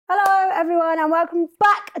everyone, and welcome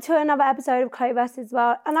back to another episode of Chloe vs.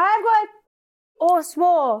 World. And I've got, I was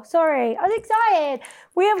excited.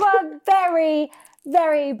 We have got a very,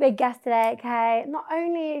 very big guest today, okay? Not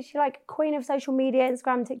only is she like queen of social media,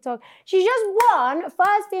 Instagram, TikTok, she just won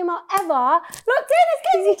first female ever. Look,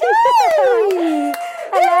 it's Kaci.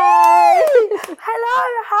 Hello.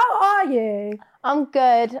 Hello, how are you? I'm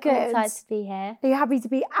good. Good. I'm excited to be here. Are you happy to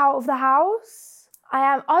be out of the house?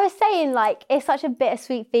 I am. I was saying, like, it's such a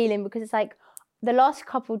bittersweet feeling because it's like the last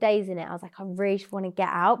couple of days in it, I was like, I really just want to get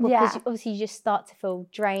out because obviously you just start to feel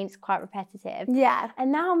drained. It's quite repetitive. Yeah.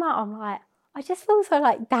 And now I'm out, I'm like, I just feel so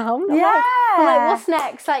like down. I'm like, what's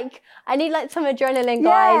next? Like, I need like some adrenaline,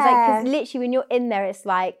 guys. Like, because literally when you're in there, it's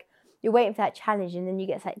like you're waiting for that challenge, and then you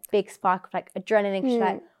get this like big spark of like adrenaline. Because you're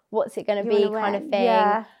like, what's it going to be, kind of thing.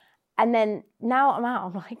 Yeah. And then now I'm out,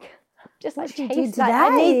 I'm like, just like chase, like, I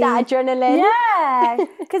need that adrenaline. Yeah.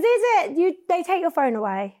 Because they take your phone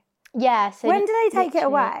away? Yeah. So when do they take it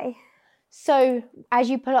away? So as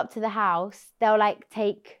you pull up to the house, they'll like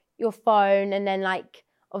take your phone, and then like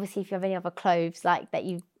obviously if you have any other clothes like that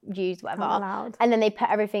you've used, whatever. Not allowed. And then they put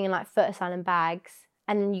everything in like foot asylum bags,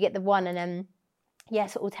 and then you get the one, and then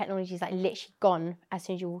so all technology is like literally gone as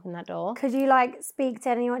soon as you walk in that door. Could you like speak to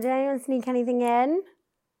anyone? Did anyone sneak anything in?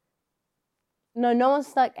 No one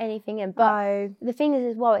stuck anything in. But the thing is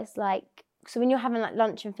as well, it's like, so when you're having like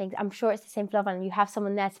lunch and things, I'm sure it's the same for Love Island. You have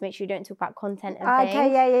someone there to make sure you don't talk about content and things.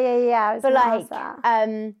 Okay, yeah. But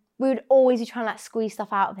like, we would always be trying to like squeeze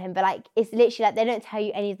stuff out of him. But like, it's literally like they don't tell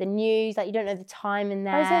you any of the news. Like, you don't know the time in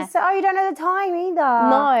there. You don't know the time either.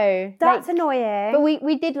 No, that's like, annoying. But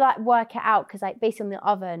we did like work it out because like based on the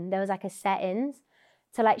oven, there was like a settings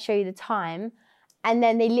to like show you the time. And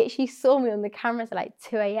then they literally saw me on the cameras at like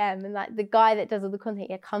 2 a.m. And like the guy that does all the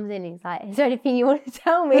content comes in and he's like, is there anything you want to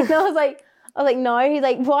tell me? And I was like, no. He's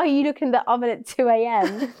like, why are you looking at the oven at 2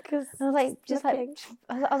 a.m.? Because I was like, I was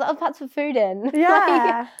like, I'll put some food in.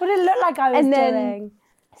 Yeah. What did it look like I was doing?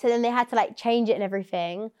 So then they had to like change it and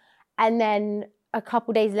everything. And then a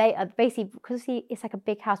couple days later, basically, because it's like a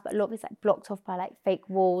big house, but a lot of it's like blocked off by like fake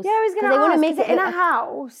walls. Yeah, I was going to ask, is it in a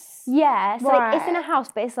house? Yeah. So like, it's in a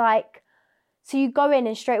house, but it's like, so you go in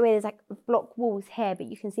and straight away there's like block walls here, but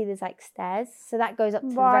you can see there's like stairs. So that goes up to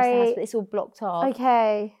the rest of the house, but it's all blocked off.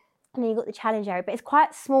 Okay. And then you've got the challenge area, but it's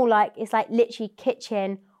quite small, like it's like literally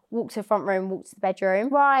kitchen, walk to the front room, walk to the bedroom.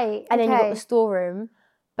 Right. And then you've got the storeroom.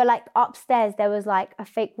 But like upstairs there was like a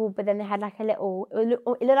fake wall, but then they had like a little, it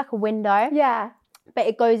looked like a window. Yeah. But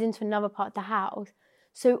it goes into another part of the house.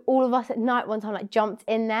 So all of us at night one time like jumped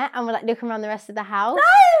in there and we're like looking around the rest of the house. No!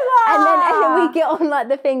 And then we get on like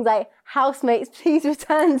the things like, housemates, please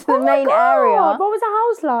return to the main area. What was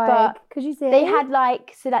the house like? Could you see? They had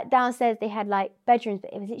like, so that downstairs they had like bedrooms,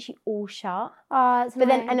 but it was literally all shut. But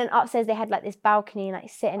then upstairs they had like this balcony and like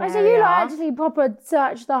sitting area. So you like actually proper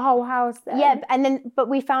searched the whole house then? Yeah, but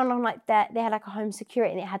we found on like that they had like a home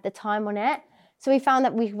security and it had the time on it. So we found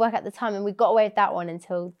that we could work at the time and we got away with that one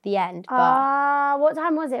until the end. What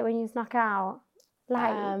time was it when you snuck out?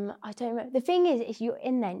 Like, I don't remember. The thing is you're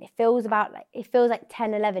in there and it feels like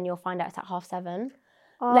 10, 11, you'll find out it's at 7:30.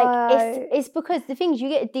 Like, it's because the thing is you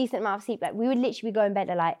get a decent amount of sleep. Like, we would literally be going to bed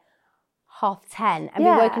at like 10:30 and be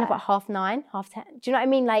woken up at 9:30, 10:30. Do you know what I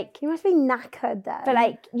mean? Like, you must be knackered then. But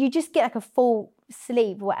like, you just get like a full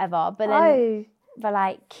sleep or whatever. But then, but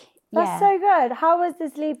like, that's so good. How was the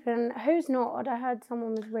sleep and who snored? I heard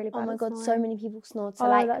someone was really bad. Oh my God, snoring. so many people snored. So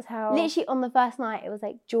like, that's hell. Literally on the first night, it was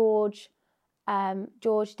like George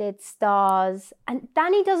did Stars, and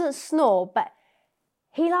Danny doesn't snore, but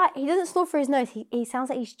he doesn't snore through his nose. He sounds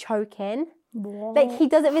like he's choking. What? Like he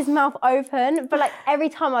does it with his mouth open, but like every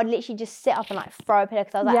time I'd literally just sit up and like throw a pillow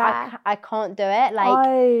because I was like, I can't do it.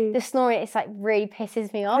 Like the snoring, it's like really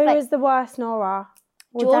pisses me off. Who like, is the worst snorer?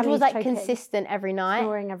 George was like consistent every night.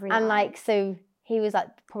 Snoring every night. And like, so he was like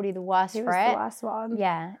probably the worst for it. He was the worst one.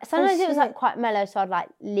 Yeah. Sometimes it was like quite mellow, so I'd like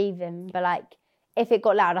leave him. But like, if it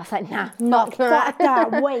got loud, I was like, nah, fuck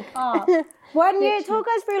that, wake up. When you talk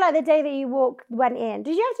us through like the day that you went in,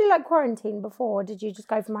 did you have to do like quarantine before? Or did you just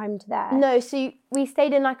go from home to there? No, so we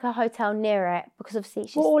stayed in like a hotel near it because obviously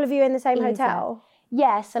it's just... Were all of you in the same hotel?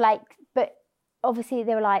 Yeah, so like, but obviously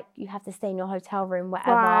they were like, you have to stay in your hotel room,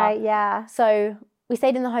 whatever. Right, yeah. So we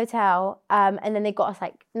stayed in the hotel and then they got us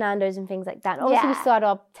like Nando's and things like that. And obviously we still had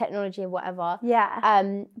our technology and whatever.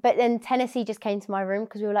 Yeah. But then Tennessee just came to my room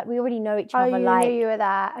because we were like, we already know each Oh, other. you like, knew you were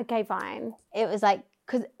there. Okay, fine. It was like,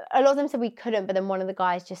 because a lot of them said we couldn't, but then one of the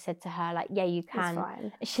guys just said to her, like, yeah, you can. That's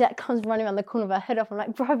fine. She like comes running around the corner with her hood off. I'm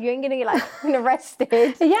like, bro, you ain't going to get like arrested. Yeah,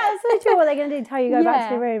 it's so true. What they're going to do, tell you go back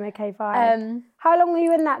to your room. Okay, fine. How long were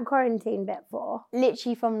you in that quarantine bit for?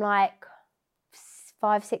 Literally from like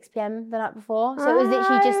 5-6 p.m. the night before. So it was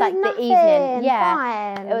literally just like the evening. Nothing,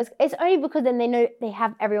 Yeah. fine. It's only because then they know they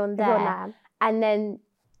have everyone there. And then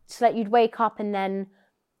so like you'd wake up and then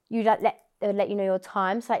you'd like they would let you know your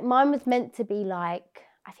time. So like mine was meant to be like,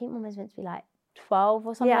 I think mine was meant to be like 12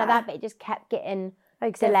 or something like that, but it just kept getting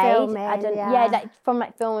like delayed. Filming, like from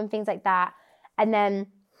like film and things like that. And then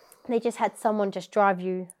they just had someone just drive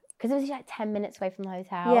you, because it was like 10 minutes away from the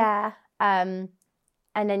hotel. Yeah. And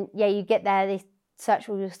then you get there, they search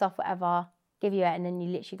all your stuff, whatever, give you it, and then you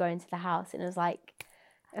literally go into the house, and it was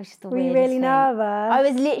just the weirdest really thing. nervous? I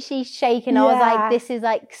was literally shaking. I was like, this is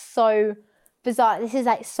like so bizarre. This is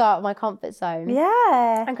like so out of my comfort zone.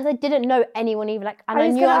 Yeah. And because I didn't know anyone even, like, and I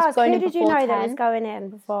knew I was going in before 10. Who did you know that was going in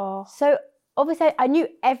before? So obviously I knew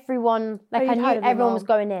everyone, like I knew everyone was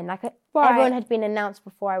going in. Like everyone had been announced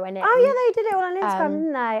before I went in. Oh yeah, they did it all on Instagram,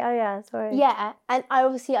 didn't they? Oh yeah, sorry. Yeah, and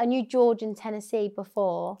I knew George in Tennessee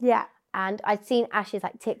before. Yeah. And I'd seen Ash's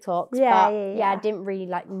like TikToks, but I didn't really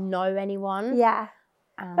like know anyone. Yeah.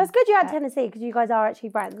 That's good you had Tennessee, because you guys are actually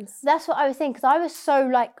friends. That's what I was saying, because I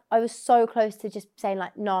was so close to just saying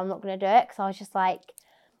like, no, I'm not going to do it, because I was just like,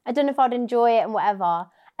 I don't know if I'd enjoy it and whatever.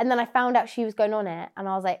 And then I found out she was going on it, and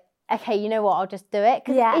I was like, okay, you know what, I'll just do it.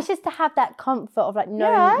 Because it's just to have that comfort of like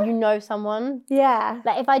knowing you know someone. Yeah.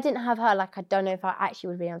 Like if I didn't have her, like I don't know if I actually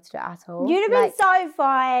would be able to do it at all. You'd have been so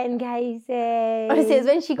fine, Kaci. Honestly, it was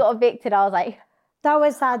when she got evicted, I was like... That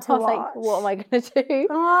was sad to watch. I was like, what am I going to do?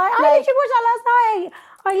 I literally watched that last night.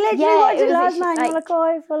 I literally watched it last night, and you're like, oh,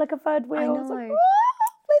 I feel like a third wheel. I know. I was like,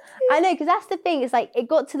 I know, because that's the thing. It's like, it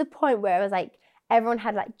got to the point where it was like, everyone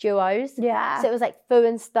had like duos. Yeah. So it was like Fu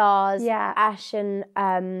and Stars, Ash and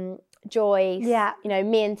Joyce, you know,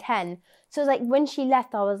 me and Ten. So it was like, when she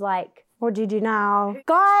left, I was like, what do you do now?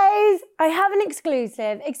 Guys, I have an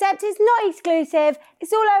exclusive, except it's not exclusive.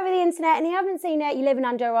 It's all over the internet, and you haven't seen it, you live in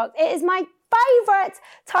under a rock. It is my favourite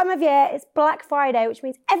time of year. It's Black Friday, which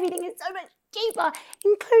means everything is so much cheaper,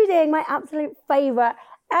 including my absolute favourite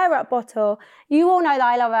Air Up bottle. You all know that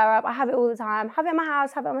I love Air Up. I have it all the time. Have it in my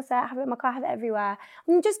house, have it on my set, have it in my car, have it everywhere.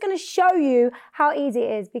 I'm just going to show you how easy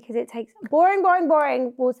it is, because it takes boring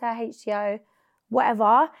water, H2O,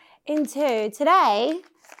 whatever, into today.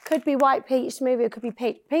 Could be white peach smoothie, it could be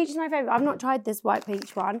peach. Peach is my favourite. I've not tried this white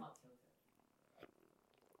peach one.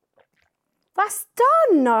 That's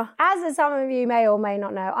done. As some of you may or may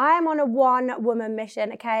not know, I am on a one-woman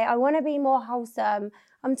mission, okay? I want to be more wholesome.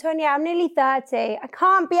 I'm 28, I'm nearly 30. I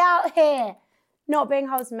can't be out here not being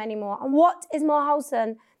wholesome anymore. And what is more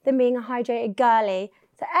wholesome than being a hydrated girly?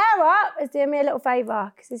 So Air Up is doing me a little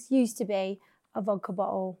favour, because this used to be a vodka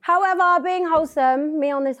bottle. However, being wholesome, me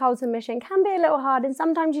on this wholesome mission, can be a little hard, and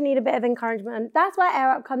sometimes you need a bit of encouragement. That's where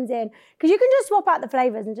Air Up comes in, because you can just swap out the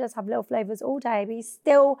flavours and just have little flavours all day, but you're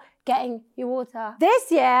still getting your water.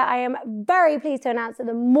 This year, I am very pleased to announce that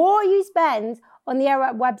the more you spend on the Air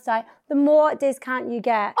Up website, the more discount you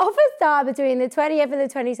get. Offers start between the 20th and the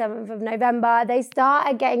 27th of November. They start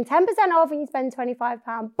at getting 10% off when you spend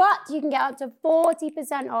 £25, but you can get up to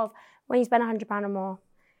 40% off when you spend £100 or more.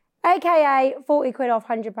 AKA 40 quid off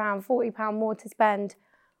 £100, £40 more to spend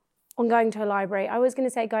on going to a library. I was going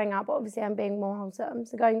to say going out, but obviously I'm being more wholesome.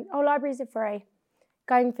 So libraries are free.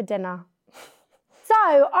 Going for dinner.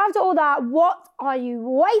 So after all that, what are you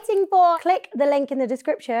waiting for? Click the link in the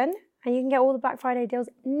description and you can get all the Black Friday deals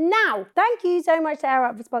now. Thank you so much to Air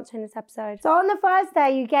Up for sponsoring this episode. So on the first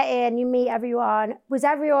day, you get in, you meet everyone. Was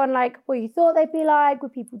everyone like what you thought they'd be like? Were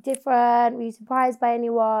people different? Were you surprised by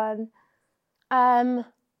anyone?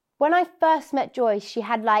 When I first met Joyce, she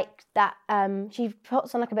had like that, she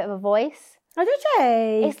puts on like a bit of a voice. Oh, did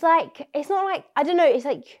she? It's like, it's not like, I don't know, it's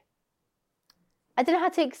like, I don't know how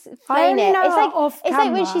to explain it. It's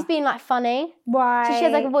like when she's being like funny. Right. So she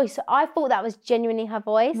has like a voice. So I thought that was genuinely her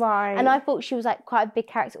voice. Right. And I thought she was like quite a big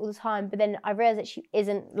character all the time. But then I realised that she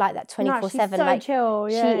isn't like that 24/7. No, she's so like, chill.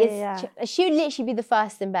 Yeah, she would literally be the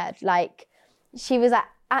first in bed. Like she was like,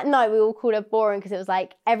 at night we all called her boring because it was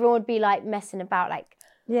like everyone would be like messing about like.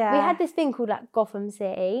 Yeah. We had this thing called like Gotham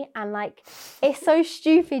City and like it's so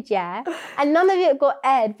stupid, yeah. And none of it got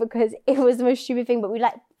aired because it was the most stupid thing, but we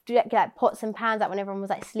like do like pots and pans out when everyone was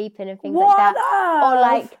like sleeping and things like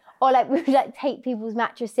that. Or like we would like take people's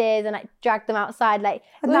mattresses and like drag them outside. Like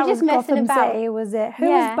and we were just messing Gotham about. City, was it? Who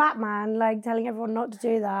was Batman like telling everyone not to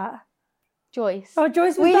do that? Joyce. Oh,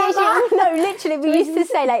 Joyce was Batman? Literally, we used to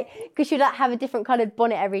say like, because she'd like have a different coloured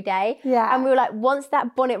bonnet every day. Yeah. And we were like, once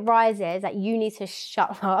that bonnet rises, like you need to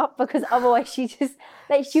shut up because otherwise she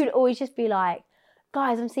would always just be like,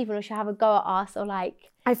 guys, I'm sleeping, or she'll have a go at us, or like.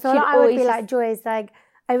 I feel like I would be like Joyce, like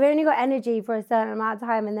I've only got energy for a certain amount of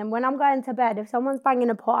time, and then when I'm going to bed, if someone's banging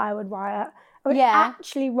a pot, I would riot. I would Yeah.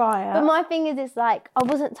 actually riot. But my thing is, it's like, I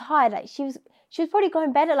wasn't tired. Like, she was probably going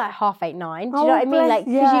to bed at like 8:30, 9. Do you know what I mean? Like,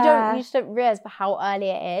 because you just don't realise how early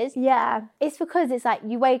it is. Yeah. It's because it's like,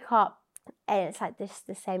 you wake up and it's like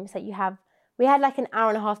the same. It's like we had like an hour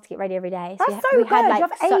and a half to get ready every day. That's so good. You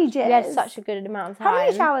have ages. We had such a good amount of time. How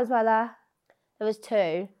many showers were there? There was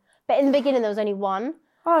 2. But in the beginning, there was only 1.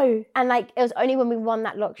 Oh. And like, it was only when we won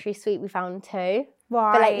that luxury suite, we found 2. Right.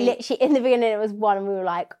 But like, literally in the beginning, it was 1 and we were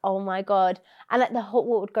like, oh my God. And like, the hot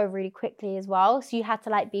water would go really quickly as well. So you had to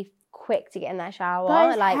like be quick to get in that shower.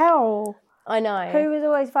 That is like, hell. I know. Who was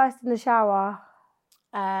always first in the shower?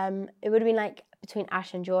 It would have been like between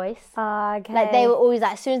Ash and Joyce. Okay. Like, they were always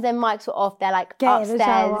like, as soon as their mics were off, they're like Get upstairs. in the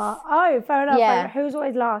shower. Oh, fair enough. Yeah. Who was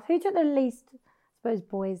always last? Who took the least? I suppose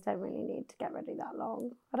boys don't really need to get ready that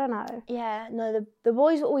long. I don't know. Yeah, no, the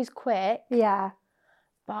boys were always quick. Yeah.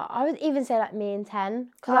 But I would even say like me and 10.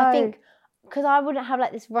 Because I think, because I wouldn't have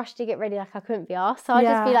like this rush to get ready, like I couldn't be asked. So I'd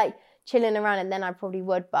just be like chilling around and then I probably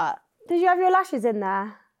would, but. Did you have your lashes in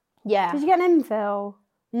there? Yeah. Did you get an infill?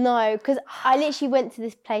 No, because I literally went to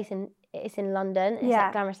this place and it's in London. And it's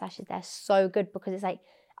like Glamorous Lashes. They're so good because it's like,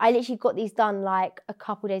 I literally got these done like a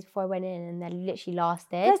couple days before I went in and they literally lasted.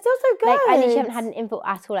 They're still so good. Like, I literally haven't had an infill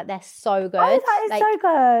at all. Like, they're so good. Oh, that is like, so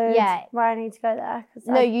good. Yeah. Right, I need to go there.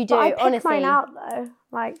 No, you do, but I pick honestly. mine out though.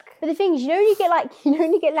 Like. But the thing is, when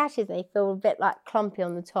you get lashes, they feel a bit like clumpy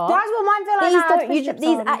on the top. That's what mine feel like.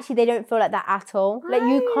 These actually, they don't feel like that at all. Like,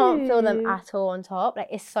 you can't feel them at all on top. Like,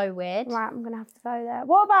 it's so weird. Right, I'm going to have to go there.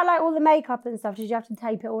 What about like all the makeup and stuff? Did you have to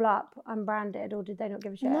tape it all up unbranded or did they not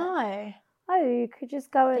give a shit? No. Oh, you could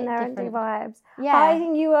just go in there different. and do vibes. Yeah. I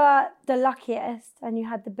think you were the luckiest and you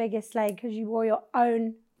had the biggest leg because you wore your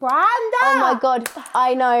own brand. Oh my God,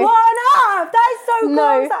 I know. What on earth? That is so cool. No.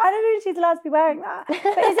 I don't know if she's allowed to be wearing that. But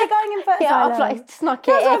is it going in foot Yeah, asylum? I've like snuck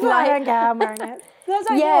That's it what in. I Like, don't care, I'm wearing it. That's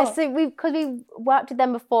so yeah, cool. so because we worked with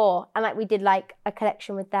them before and like we did like a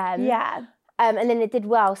collection with them. Yeah. And then it did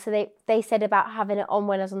well. So they said about having it on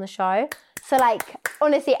when I was on the show. So like,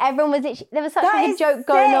 honestly, everyone was literally, there was such a good joke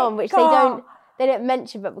going on, which they don't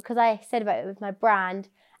mention, but because I said about it with my brand,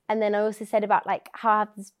 and then I also said about like how I have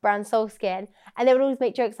this brand Soul Skin, and they would always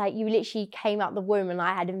make jokes like, you literally came out the womb and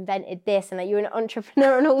I had invented this, and like you're an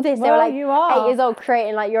entrepreneur and all this. Well, they were like you are. 8 years old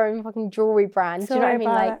creating like your own fucking jewellery brand. Do you know what I mean?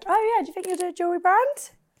 Like, oh yeah, do you think you'll do a jewellery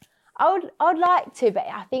brand? I would like to, but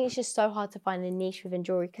I think it's just so hard to find a niche within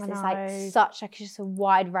jewellery because it's like such like just a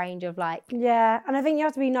wide range of like. Yeah, and I think you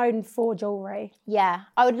have to be known for jewellery. Yeah,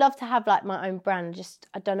 I would love to have like my own brand. Just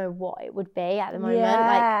I don't know what it would be at the moment.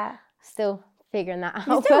 Yeah. Like still figuring that out.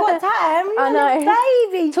 You still got time. You're I know.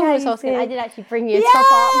 Baby, Talking of Soul Skin, I did actually bring you a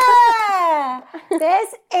top Yeah.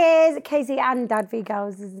 This is Kaci and Dad V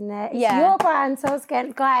Girls, isn't it? It's your brand, Soul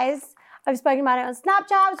Skin, guys. I've spoken about it on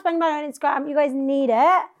Snapchat. I've spoken about it on Instagram. You guys need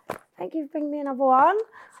it. Thank you for bringing me another one.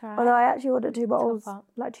 Right. Although I actually ordered 2 bottles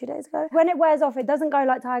like 2 days ago. When it wears off, it doesn't go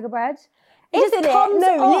like tiger bread. Isn't it?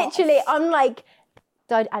 No, off. literally, I'm like,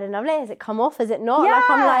 do I add another layer? Has it come off? Has it not? Yeah. Like,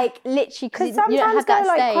 I'm like, literally, because you don't have that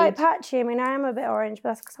like stage. quite patchy. I mean, I am a bit orange, but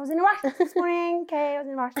that's because I was in a rush this morning. Okay, I was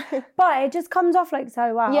in a rush. But it just comes off like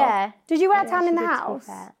so well. Yeah. Did you wear tan in the house?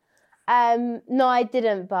 No, I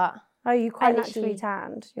didn't, but... Oh, you quite naturally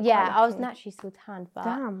tanned. Yeah, I was naturally still tanned, but...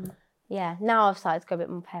 Damn. Yeah, now I've started to go a bit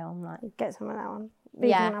more pale. I'm like... Get some of that one.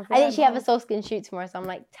 Yeah, I literally have a Soul Skin shoot tomorrow, so I'm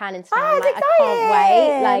like tanning today. Oh, I'm like, I can't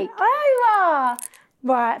wait. Like,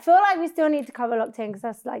 right, I feel like we still need to cover locked in because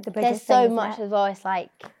that's like the biggest there's so thing, much as well. It's like,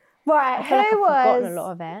 right, who who was a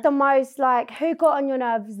lot of it. the most like who got on your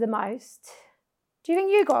nerves the most? Do you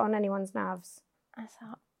think you got on anyone's nerves?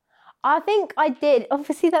 I think I did.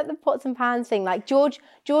 Obviously, like the pots and pans thing. Like George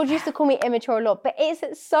used to call me immature a lot, but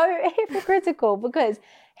it's so hypocritical because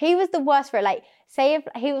he was the worst for it. Like, say if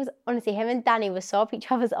he was, honestly, him and Danny were so up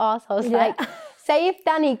each other's arseholes. Yeah. Like, say if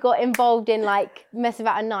Danny got involved in like messing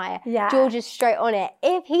about at night, George is straight on it.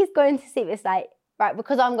 If he's going to sleep, it's like, right,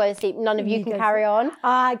 because I'm going to sleep, none of you can carry on.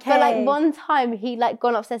 Okay. But like one time he like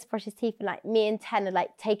gone upstairs to brush his teeth and like me and Ten had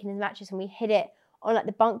like taken his mattress and we hid it on like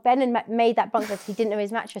the bunk bed and made that bunk bed so he didn't know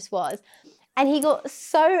his mattress was. And he got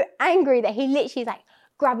so angry that he literally is like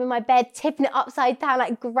grabbing my bed, tipping it upside down,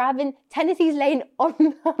 like grabbing, Tennessee's laying on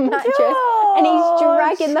the mattress and he's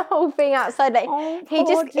dragging the whole thing outside. Like he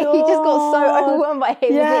just got so overwhelmed by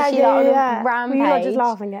him. Literally like on a rampage. You were just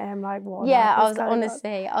laughing at him like, what? Yeah, I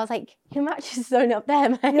was like, your mattress is only up there,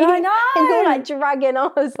 mate. Yeah, I know. And you're like dragging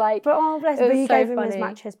on. I was like, but bless him, but you gave him his funny.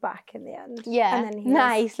 mattress back in the end. Yeah. And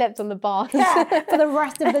then he slept on the bars. Yeah, for the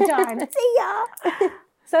rest of the time. See ya.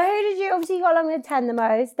 So who did you, obviously you got along with 10 the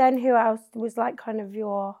most, then who else was like kind of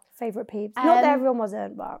your favourite peeps? Not that everyone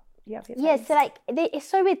wasn't, but you have your Yeah, face? so like it's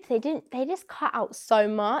so weird. They just cut out so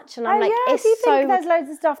much, and I'm like, yeah, it's do you so. think there's loads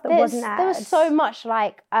of stuff that wasn't aired? There was so much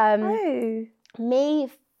like Oh. me,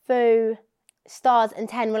 Fu, Stars, and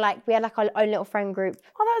 10 were like we had like our own little friend group.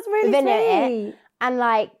 Oh, that's really within sweet. it, and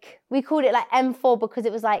like we called it like M4 because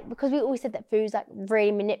it was like because we always said that Fu's like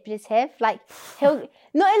really manipulative. Like he'll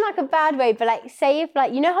not in like a bad way, but like say if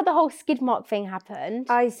like you know how the whole skid mark thing happened.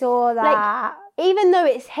 I saw that. Like even though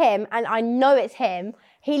it's him and I know it's him,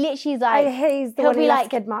 he literally is like he's the he'll one who be left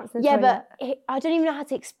like skid marks in the yeah, toilet. but I don't even know how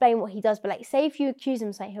to explain what he does. But like say if you accuse him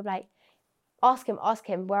of something, he'll be like. Ask him do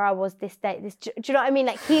you know what I mean?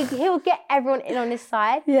 Like he'll get everyone in on his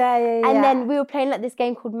side. Yeah. And then we were playing like this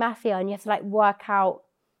game called Mafia, and you have to like work out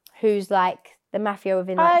who's like the mafia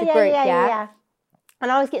within like the group. Yeah.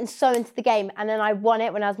 And I was getting so into the game, and then I won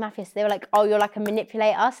it when I was Mafia. So they were like, "Oh, you're like a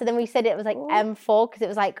manipulator." So then we said it was like M4 because it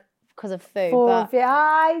was like because of food.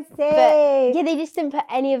 I see. But yeah, they just didn't put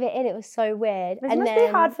any of it in. It was so weird. It must be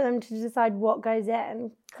hard for them to decide what goes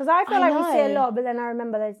in because I feel like we see a lot, but then I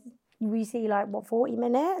remember we see like 40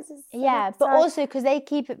 minutes. Yeah, but also because they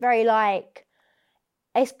keep it very like.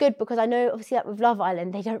 It's good because I know obviously like with Love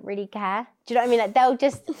Island they don't really care. Do you know what I mean? Like they'll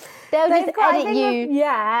just edit you.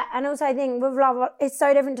 And also I think with Love it's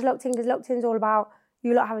so different to Locked In because Locked In's all about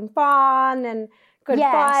you lot having fun and good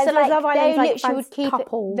vibes. So like Love Island's they like literally would keep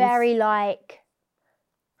couples. it very like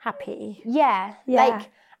happy. Yeah. Like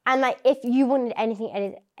and like if you wanted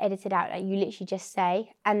anything edited out, like you literally just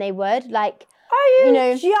say and they would like. Are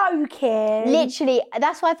you joking? Literally,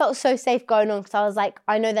 that's why I felt so safe going on because I was like,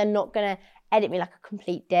 I know they're not gonna edit me like a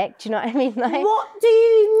complete dick. Do you know what I mean? Like, what do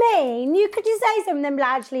you mean? You could just say something and then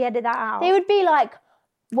actually edit that out. They would be like,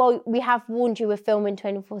 well, we have warned you we're filming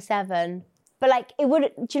 24/7. But like, it would,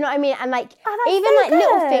 do you know what I mean? And like, even so like good.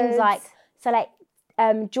 little things like, so like,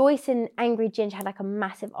 Joyce and Angry Ginger had like a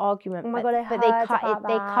massive argument. Oh my God, but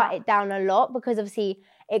they cut it down a lot because obviously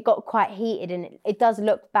it got quite heated and it does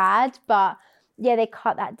look bad, but yeah, they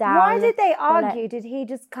cut that down. Why did they argue? Did he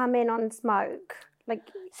just come in on smoke? Like,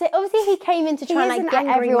 so obviously he came in to try and like get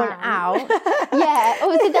everyone out. Yeah,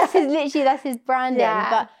 obviously that's his branding. Yeah.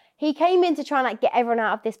 But he came in to try and like get everyone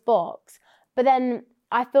out of this box. But then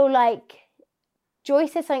I feel like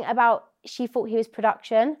Joyce said something about she thought he was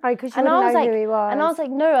production. Oh, because she didn't know who he was. And I was like,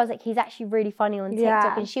 no, I was like, he's actually really funny on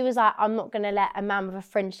TikTok. And she was like, I'm not gonna let a man with a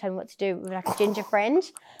fringe tell me what to do with like a ginger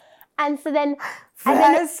fringe. And so then,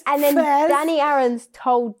 and then Danny Aaron's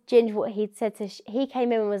told Ginger what he'd said to. He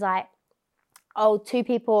came in and was like, "Oh, 2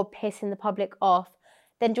 people are pissing the public off."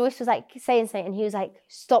 Then Joyce was like saying something, and he was like,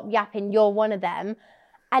 "Stop yapping, you're one of them."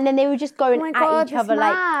 And then they were just going at each other,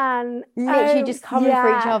 like literally just coming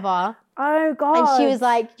for each other. Oh God! And she was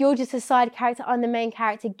like, "You're just a side character. I'm the main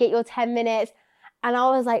character. Get your 10 minutes." And I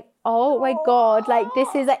was like, "Oh my God! Like this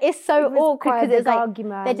is like it's so awkward because it's like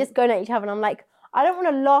argument. They're just going at each other." And I'm like. I don't want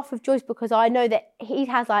to laugh with Joyce because I know that he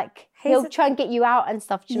has like, he'll try and get you out and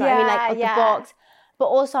stuff, do you know what I mean? Like, of the box. But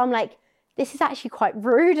also I'm like, this is actually quite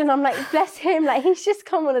rude. And I'm like, bless him. Like, he's just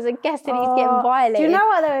come on as a guest and he's getting violated. Do you know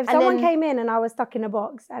what though? If someone came in and I was stuck in a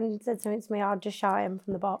box and said something to me, I'd just shout him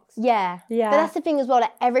from the box. Yeah. But that's the thing as well,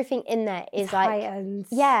 like everything in there is like,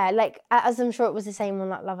 yeah, like as I'm sure it was the same on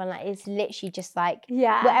like Love and like, it's literally just like,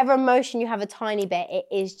 whatever emotion you have a tiny bit, it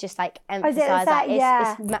is just like emphasised.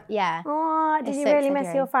 Oh, did you really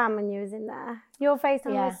miss your fam when you was in there? Your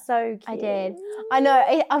FaceTime was so cute. I did. I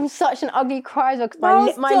know. I'm such an ugly cry because my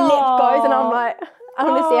lip goes and I'm like,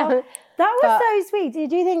 honestly. That was so sweet.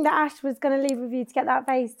 Did you think that Ash was going to leave with you to get that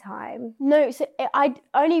FaceTime? No. So I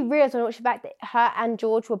only realised when I watched it back that her and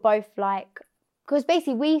George were both like, because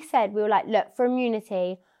basically we were like, look, for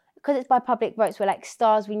immunity, because it's by public votes, we're like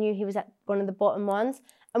Stars. We knew he was at one of the bottom ones.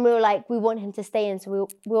 And we were like, we want him to stay in. So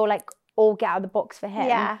we were like, all get out of the box for him.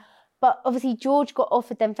 Yeah. But obviously George got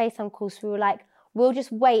offered them FaceTime calls. So we were like, we'll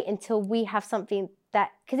just wait until we have something that,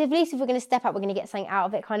 because at least if we're going to step up, we're going to get something out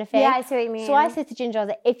of it kind of thing. Yeah, I see what you mean. So I said to Ginger, I was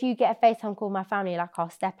like, if you get a FaceTime call with my family, like I'll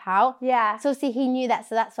step out. Yeah. So obviously he knew that.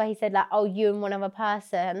 So that's why he said like, oh, you and one other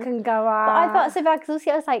person can go out. But I felt so bad because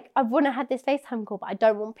obviously I was like, I wouldn't have had this FaceTime call, but I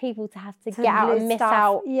don't want people to have to get out and miss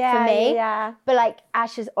out for me. Yeah. But like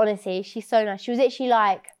Ash is honestly, she's so nice. She was literally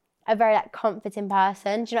like a very like comforting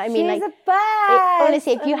person. Do you know what I mean? She's like the best.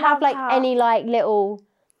 Honestly, if you have like any like little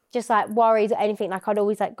just like worries or anything, like I'd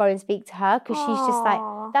always like go and speak to her because she's just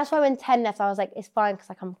like, that's why when 10 left I was like, it's fine because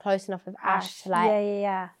like I'm close enough with Ash to like.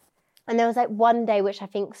 Yeah. And there was like one day which I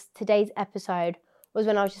think today's episode was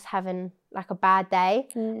when I was just having like a bad day,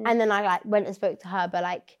 and then I like went and spoke to her, but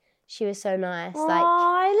like she was so nice. Like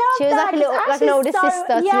I love she was that, like a little like an older sister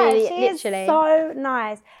to me, literally. Is so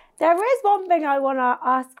nice. There is one thing I want to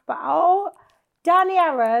ask about. Danny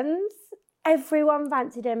Aaron's Everyone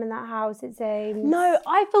fancied him in that house, it seems. No,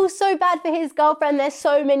 I feel so bad for his girlfriend. There's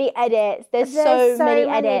so many edits. There's so many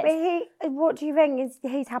edits. But what do you think?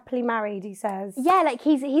 He's happily married, he says. Yeah, like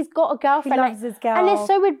he's got a girlfriend. He loves his girl. And it's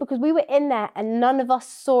so weird because we were in there and none of us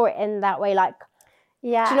saw it in that way. Like,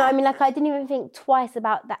 yeah. Do you know what I mean? Like, I didn't even think twice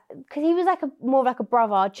about that because he was like more of like a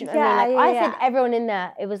brother. Do you know what I mean? Like, I said everyone in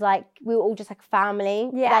there, it was like we were all just like family.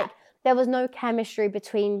 Yeah. Like, there was no chemistry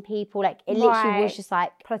between people. Like, it literally was just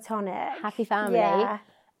like platonic, happy family. Yeah.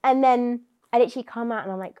 And then I literally come out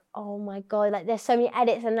and I'm like, oh my God, like there's so many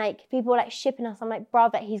edits and like people are like shipping us. I'm like,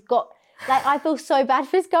 bruv, that he's got, like, I feel so bad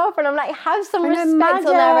for his girlfriend. I'm like, have some respect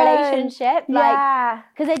on their relationship. Like,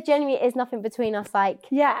 because there genuinely is nothing between us. Like,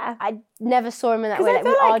 I never saw him in that way. Like,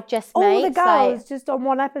 we are just mates. All the girls just on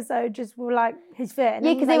one episode just were like, he's fit.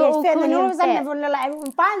 Yeah, because they were all calling him all of a sudden fit. everyone looked like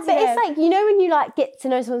everyone fancied But him. it's like, you know when you like get to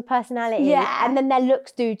know someone's personality and then their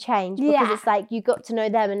looks do change because it's like you got to know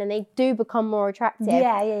them and then they do become more attractive.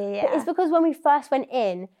 Yeah. But it's because when we first went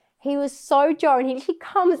in, he was so jarring. He literally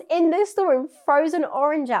comes in the store and throws an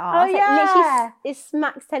orange at us. Oh, literally, it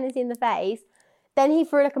smacks Tennessee in the face. Then he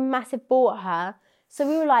threw like a massive ball at her. So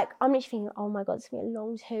we were like, I'm literally thinking, oh my God, it's going to be a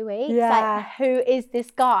long 2 weeks. Yeah. Like, who is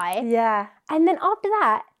this guy? Yeah. And then after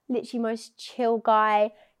that, literally most chill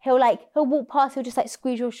guy. He'll walk past, he'll just like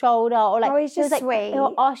squeeze your shoulder or like, he's just sweet.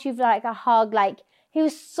 He'll ask you for like a hug. Like, he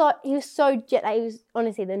was so he was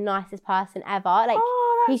honestly the nicest person ever. Like,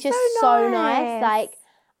 he's just so nice. Like,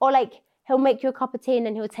 or like he'll make you a cup of tea and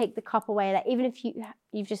then he'll take the cup away. Like, even if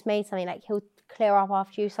you've just made something, like he'll clear up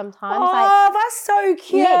after you sometimes. Oh, that's so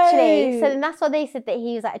cute. Literally. So then that's why they said that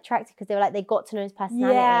he was like attractive because they were like they got to know his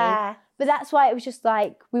personality. Yeah. But that's why it was just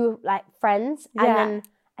like we were like friends and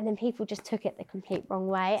then people just took it the complete wrong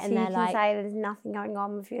way. So and they're you can like, say there's nothing going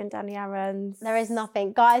on with you and Danny Aaron's. there is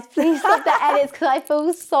nothing. Guys, please stop the edits because I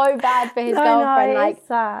feel so bad for his girlfriend. Like, it's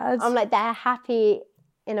sad. I'm like, they're happy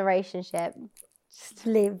in a relationship. Just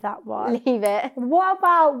leave that one. Leave it. What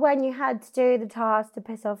about when you had to do the task to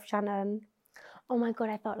piss off Shannon? Oh my God,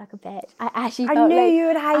 I felt like a bitch. I knew you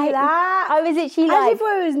would hate that. I was literally like... I actually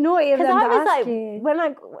thought it was naughty of them to ask you.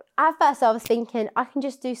 At first I was thinking, I can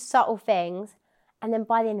just do subtle things and then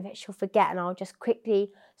by the end of it, she'll forget and I'll just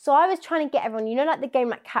quickly... So I was trying to get everyone, you know, like the game,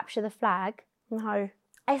 like Capture the Flag? No.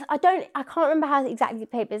 I can't remember how it's exactly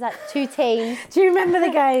played, but it's like 2 teams. Do you remember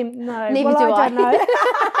the game? No. Neither do I. Don't know.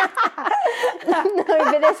 No,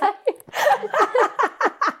 but there's like...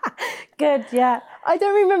 Good, yeah. I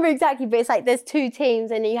don't remember exactly, but it's like there's 2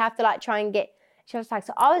 teams and you have to like try and get Capture the Flag.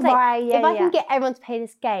 So I was like, if I can get everyone to play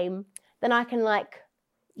this game, then I can like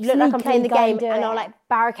look like I'm playing the game and I'll like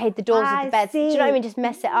barricade the doors of the beds. Do you know what I mean? Just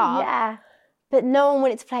mess it up. Yeah. But no one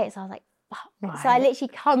wanted to play it, so I was like, fuck. Right. So I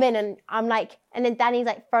literally come in and I'm like, and then Danny's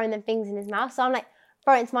like throwing them things in his mouth. So I'm like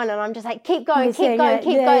throwing it to mine and I'm just like, keep going. So it's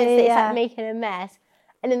like making a mess.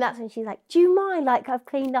 And then that's when she's like, do you mind? Like, I've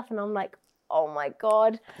cleaned up. And I'm like, oh my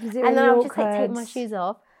God. And then I'll just like take my shoes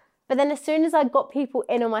off. But then as soon as I got people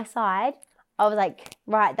in on my side, I was like,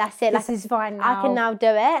 right, that's it. This is fine now. I can now do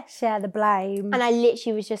it. Share the blame. And I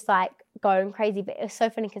literally was just like going crazy. But it was so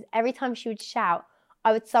funny because every time she would shout,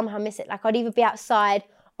 I would somehow miss it. Like I'd either be outside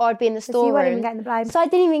or I'd be in the storeroom. So you weren't even getting the blame. So I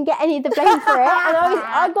didn't even get any of the blame for it. And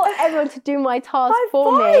I got everyone to do my task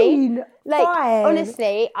for me. Like,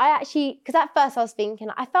 honestly, because at first I was thinking,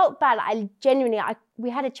 I felt bad. Like, we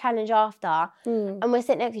had a challenge after and we're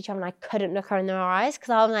sitting next to each other and I couldn't look her in the eyes because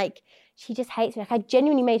I was like, she just hates me. Like, I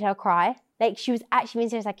genuinely made her cry. Like, she was actually being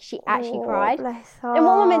serious. Like, she actually cried. Bless her. And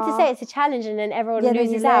what am I meant to say? It's a challenge and then everyone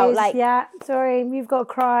loses out. Like, yeah, sorry, you've got to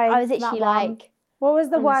cry. I was literally like... What was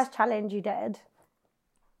the worst challenge you did?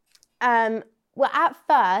 Well, at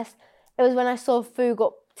first, it was when I saw Fu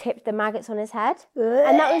got tipped the maggots on his head.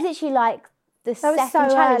 And that was literally like the second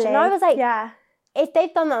challenge. Early. And I was like, if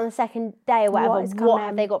they've done that on the second day or whatever, what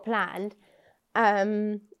have they got planned?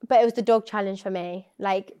 But it was the dog challenge for me.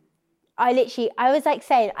 Like, I literally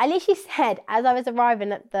said, as I was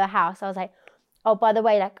arriving at the house, I was like, oh, by the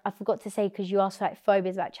way, like, I forgot to say, because you asked for like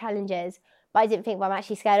phobias about challenges, but I didn't think, well, I'm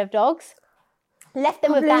actually scared of dogs. Left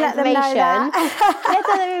them with that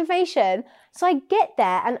information. So I get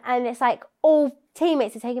there and it's like all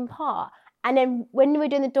teammates are taking part. And then when we were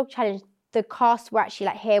doing the dog challenge, the cast were actually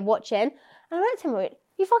like here watching. And I went to him,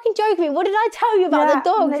 you fucking joking me? What did I tell you about the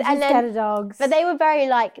dogs? And then scared of dogs. But they were very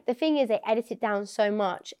like, the thing is they edited down so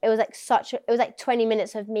much. It was like 20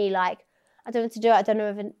 minutes of me like, I don't know what to do it. I don't know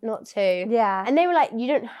if not to. Yeah. And they were like, you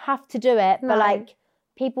don't have to do it, but like,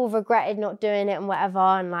 people regretted not doing it and whatever,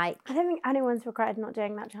 and like... I don't think anyone's regretted not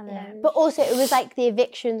doing that challenge. Yeah. But also, it was like the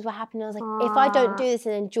evictions were happening. I was like, if I don't do this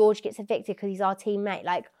and then George gets evicted because he's our teammate,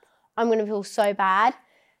 like, I'm going to feel so bad.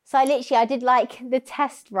 So I did like the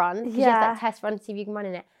test run. Because you have Yeah. that test run to see if you can run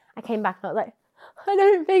in it. I came back and I was like, I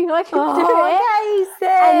don't think I can do it. Kaci.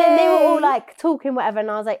 And then they were all like talking, whatever.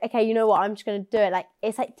 And I was like, okay, you know what? I'm just going to do it. Like,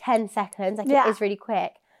 it's like 10 seconds. Like, it is really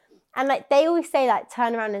quick. And like, they always say, like,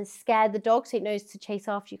 turn around and scare the dog so it knows to chase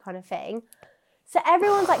after you kind of thing. So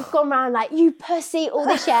everyone's like gone around like, you pussy, all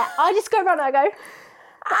this shit. I just go around and I go,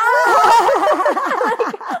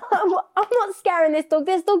 I'm not scaring this dog.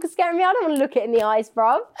 This dog is scaring me. I don't want to look it in the eyes,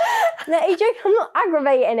 bruv. Like, you joke, I'm not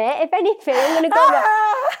aggravating it. If anything, I'm going to go like,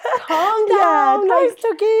 calm down. Nice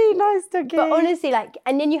doggy. But honestly, like,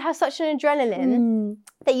 and then you have such an adrenaline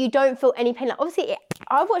that you don't feel any pain. Like, obviously,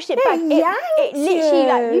 I watched it back. It literally,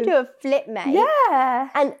 like, you do a flip, mate. Yeah.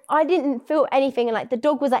 And I didn't feel anything. And like, the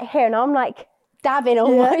dog was like here, and I'm like, dabbing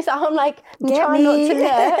almost. Yeah. I'm like trying not to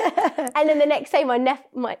look. And then the next day my neck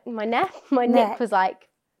was like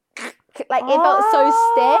it felt so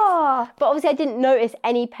stiff. But obviously I didn't notice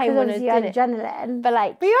any pain when I was doing it. Adrenaline. But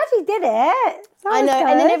you actually did it. I know. Good.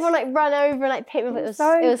 And then everyone like ran over and like picked me up.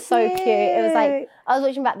 It was so cute. It was like I was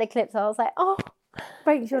watching back the clips. I was like, oh,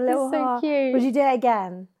 breaks your little heart. So cute. Would you do it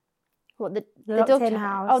again? What, the locked in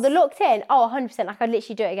house? Oh, the locked in. Oh, 100%. Like I'd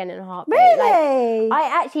literally do it again in a heartbeat. Really?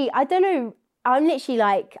 Like, I don't know. I'm literally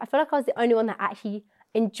like, I feel like I was the only one that actually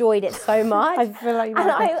enjoyed it so much. I feel like you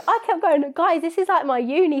and I kept going, guys, this is like my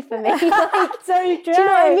uni for me. Like, so true. Do you know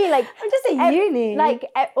what I mean? Like, I'm just at uni. Like,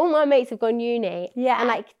 all my mates have gone uni. Yeah. And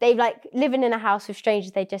like, they've like living in a house with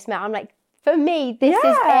strangers they just met. I'm like, for me, this is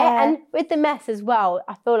it. And with the mess as well,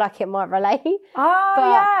 I feel like it might relate. Oh,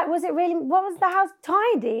 yeah. Was it really, what was the house,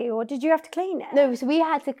 tidy? Or did you have to clean it? No, so we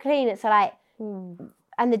had to clean it. So like,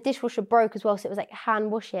 and the dishwasher broke as well. So it was like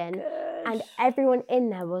hand washing. Good. And everyone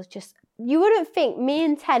in there was just, you wouldn't think, me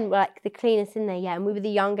and Ten were like the cleanest in there, and we were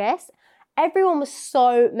the youngest. Everyone was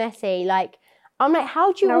so messy. Like, I'm like,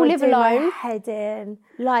 how do you all live alone? My head in.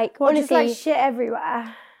 Like, honestly, just like shit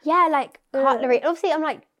everywhere. Yeah, like cutlery. And obviously, I'm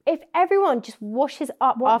like, if everyone just washes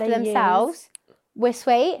up after themselves, we're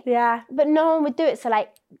sweet. Yeah. But no one would do it. So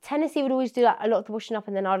like, Tennessee would always do like a lot of the washing up,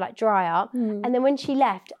 and then I'd like dry up. And then when she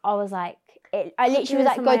left, I was like, I literally was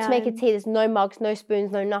like, go to make a tea. There's no mugs, no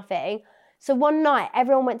spoons, no nothing. So one night,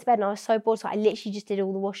 everyone went to bed and I was so bored. So I literally just did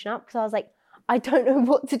all the washing up because I was like, I don't know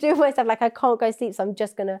what to do with myself. Like, I can't go to sleep. So I'm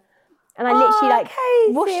just going to. And I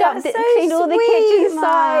literally washed up, cleaned all the kitchen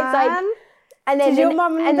sides. Like, and then, did your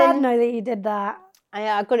mum and dad know that you did that?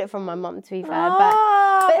 I got it from my mum, to be fair.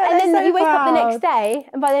 And then you wake up the next day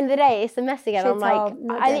and by the end of the day, it's a mess again. I'm like,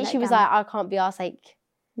 I literally was like, I can't be arsed. Like,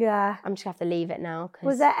 yeah, I'm just going to have to leave it now.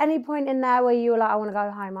 Was there any point in there where you were like, I want to go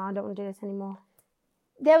home, I don't want to do this anymore?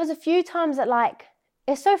 There was a few times that like,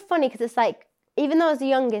 it's so funny because it's like, even though I was the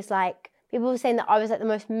youngest, like, people were saying that I was like the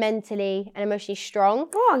most mentally and emotionally strong.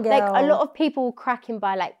 Go on, girl. Like, a lot of people were cracking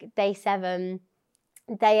by like day 7,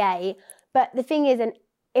 day 8. But the thing is, and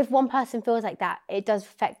if one person feels like that, it does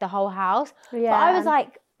affect the whole house. Yeah. But I was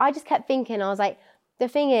like, I just kept thinking, I was like, the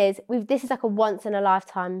thing is, this is like a once in a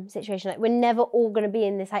lifetime situation. Like, we're never all going to be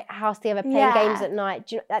in this like house together playing games at night.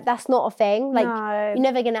 Do you know, that's not a thing. Like, you're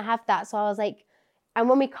never going to have that. So I was like, and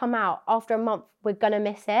when we come out after a month, we're going to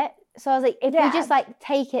miss it. So I was like, if we just like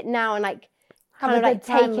take it now and like kind of like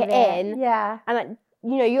take it in. Yeah. And like,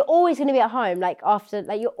 you know, you're always going to be at home. Like after,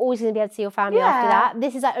 like you're always going to be able to see your family after that.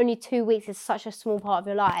 This is like only 2 weeks. It's such a small part of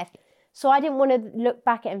your life. So I didn't want to look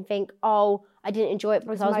back at it and think, oh, I didn't enjoy it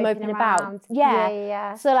because I was moping about.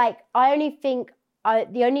 Yeah. So like, I only think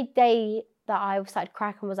the only day that I started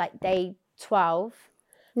cracking was like day 12.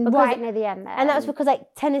 Right near the end there. And that was because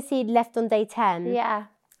like Tennessee left on day 10. Yeah.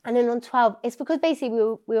 And then on 12, it's because basically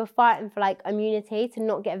we were fighting for like immunity to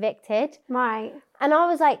not get evicted. Right. And I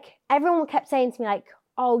was like, everyone kept saying to me like,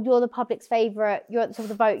 oh, you're the public's favourite, you're at the top of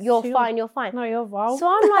the vote, you're fine. No, you're wrong. So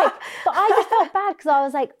I'm like, but I just felt bad because I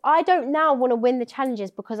was like, I don't now want to win the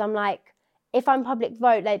challenges because I'm like, if I'm public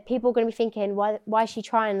vote, like people are going to be thinking, why is she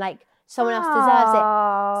trying? Like someone else deserves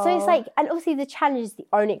it. So it's like, and obviously the challenge is the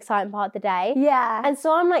only exciting part of the day. Yeah. And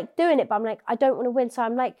so I'm like doing it, but I'm like, I don't want to win. So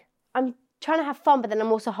I'm like, I'm trying to have fun, but then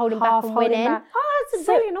I'm also holding back on winning. Oh, that's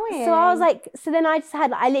really annoying. So I was like, so then I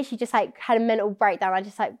literally just like had a mental breakdown. I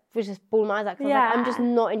just like was just bawling my eyes out because I was like, I'm just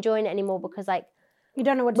not enjoying it anymore because like you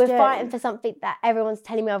don't know what to do. We're fighting for something that everyone's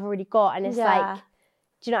telling me I've already got, and it's like,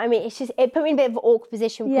 do you know what I mean? It's just, it put me in a bit of an awkward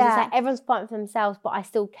position because it's like everyone's fighting for themselves, but I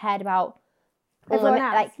still cared about everyone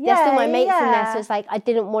else. Like there's still my mates in there, so it's like I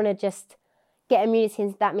didn't want to just get immunity,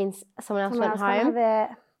 and that means someone else went home.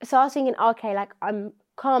 So I was thinking, okay, like I'm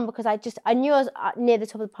calm because I knew I was near the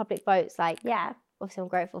top of the public votes. Like, obviously I'm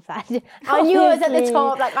grateful for that. I knew I was at the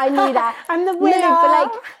top. Like I knew that. I'm the winner. No, but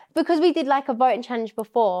like because we did like a voting challenge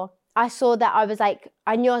before, I saw that I was like,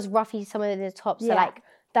 I knew I was roughly somewhere at the top. So like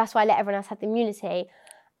that's why I let everyone else have the immunity.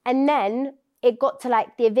 And then it got to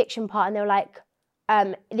like the eviction part and they were like,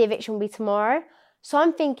 the eviction will be tomorrow. So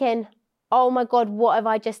I'm thinking, oh my God, what have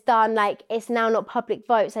I just done? Like, it's now not public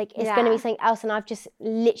votes. Like, it's going to be something else. And I've just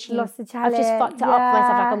literally, Lost the challenge. I've just fucked it up for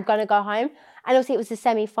myself. Like, I'm going to go home. And also, it was the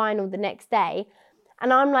semi-final the next day.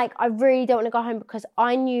 And I'm like, I really don't want to go home because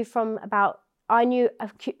I knew a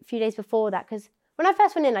few days before that. Because when I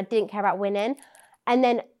first went in, I didn't care about winning. And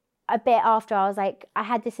then a bit after, I was like, I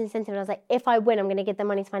had this incentive. And I was like, if I win, I'm going to give the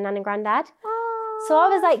money to my nan and granddad. So I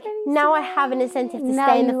was like, now I have an incentive to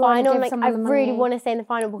stay in the final. Like, I really want to stay in the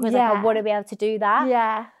final because like, I want to be able to do that.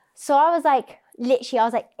 Yeah. So I was like, literally, I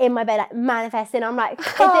was like in my bed, like manifesting. I'm like, if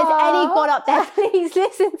there's any God up there, please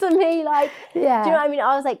listen to me. Like, do you know what I mean?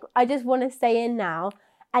 I was like, I just want to stay in now.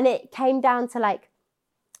 And it came down to like,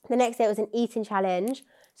 the next day it was an eating challenge.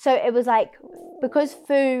 So it was like, because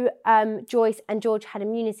Fu, Joyce and George had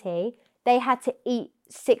immunity, they had to eat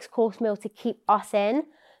 6-course meal to keep us in.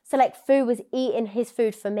 So like Fu was eating his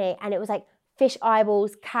food for me and it was like fish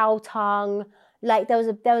eyeballs, cow tongue, like there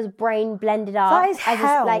was brain blended up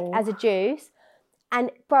as a juice.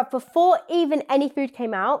 And bruv, before even any food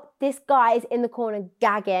came out, this guy is in the corner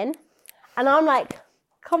gagging. And I'm like,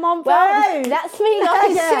 come on, well, that's me,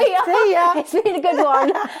 guys. See ya. It's been a good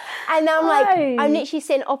one. And I'm like, I'm literally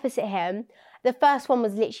sitting opposite him. The first one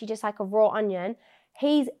was literally just like a raw onion.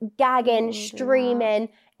 He's gagging, streaming.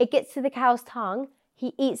 It gets to the cow's tongue.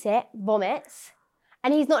 He eats it, vomits,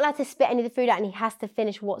 and he's not allowed to spit any of the food out and he has to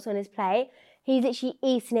finish what's on his plate. He's literally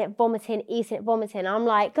eating it, vomiting. I'm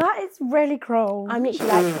like... That is really cruel. I'm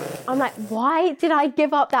literally like, why did I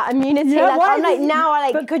give up that immunity? Yeah,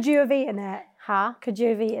 But could you have eaten it? Huh? Could you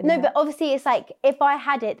have eaten it? No, but obviously it's like, if I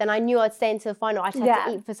had it, then I knew I'd stay into the final. I'd have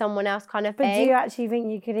to eat for someone else kind of thing. But do you actually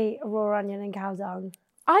think you could eat a raw onion and cow tongue?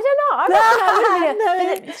 I don't know.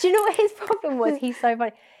 I reckon But do you know what his problem was? He's so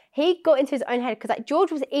funny. He got into his own head because like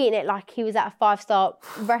George was eating it like he was at a 5-star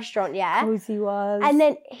restaurant, yeah? Of course he was. And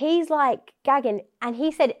then he's like gagging and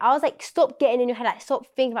he said, I was like, stop getting in your head, like stop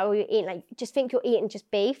thinking about what you're eating, like just think you're eating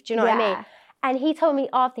just beef, do you know what I mean? And he told me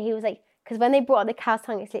after, he was like, because when they brought out the cow's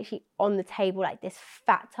tongue, it's literally on the table, like this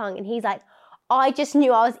fat tongue. And he's like, I just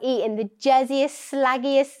knew I was eating the jazziest,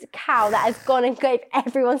 slaggiest cow that has gone and gave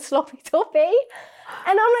everyone sloppy toppy.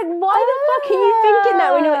 And I'm like, why the fuck are you thinking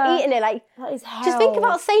that when you're eating it? Like, that is hell. Just think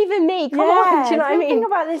about saving me. Come on, do you know what I mean? Think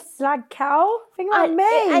about this slag cow. Think about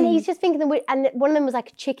me. And he's just thinking, and one of them was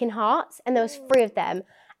like chicken hearts, and there was 3 of them.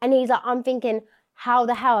 And he's like, I'm thinking, how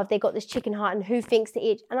the hell have they got this chicken heart, and who thinks to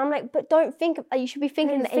eat? And I'm like, but don't think. You should be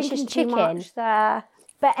thinking that it's just chicken. Much there.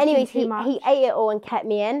 But anyways, he ate it all and kept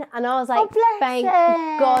me in, and I was like, thank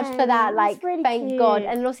God for that. Like, really thank God.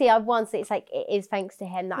 And obviously, I've won, so it's like it is thanks to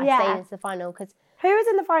him that I stayed into the final because. Who was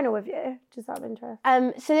in the final with you? Just out of interest.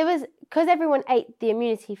 So there was, because everyone ate the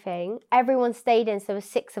immunity thing, everyone stayed in, so there was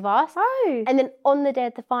 6 of us. Oh. And then on the day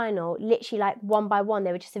of the final, literally like one by one,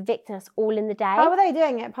 they were just evicting us all in the day. How were they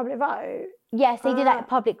doing it? Public vote? Yes, they did like a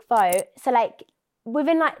public vote. So like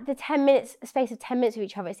within like the 10 minutes, space of 10 minutes of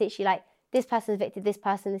each other, it's literally like this person's evicted, this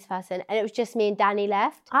person. And it was just me and Danny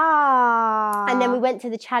left. And then we went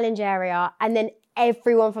to the challenge area and then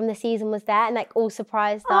everyone from the season was there and like all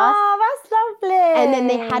surprised us. Oh, that's lovely. And then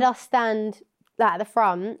they had us stand like at the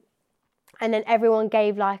front and then everyone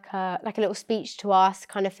gave like a little speech to us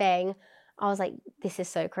kind of thing. I was like, this is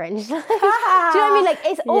so cringe. Do you know what I mean? Like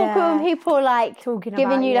it's awkward when people like talking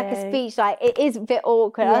giving you like a speech. Like it is a bit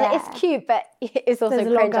awkward. I was like, it's cute, but it's also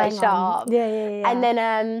cringe. Like shut up. Yeah.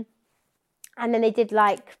 And then they did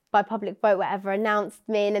like by public vote, whatever, announced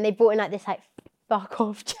me, and then they brought in like this like fuck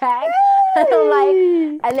off check. And I'm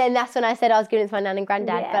like, and then that's when I said I was giving it to my nan and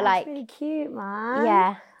granddad. Yeah, but like, that's really cute, man.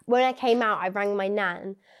 Yeah. When I came out, I rang my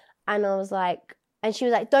nan, and I was like, and she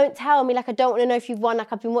was like, don't tell me, like I don't want to know if you've won.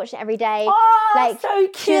 Like I've been watching it every day. Oh, like so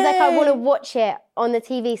cute. She was like, I want to watch it on the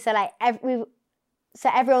TV. So like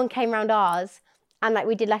everyone came round ours, and like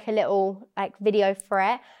we did like a little like video for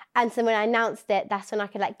it. And so when I announced it, that's when I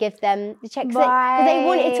could like give them the check because they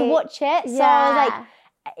wanted to watch it. So I was like,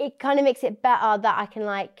 it kind of makes it better that I can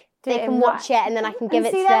like they can watch it and then I can give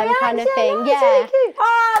it to them kind of thing. That's really cute.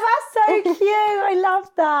 Oh, that's so cute. I love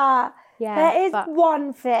that. Yeah. There is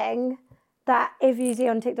one thing that if you see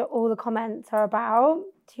on TikTok, all the comments are about.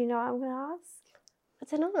 Do you know what I'm going to ask? I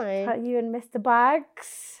don't know. About you and Mr.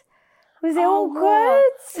 Bags. Was it awkward?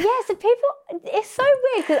 Yeah, so people, it's so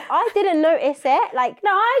weird because I didn't notice it. Like,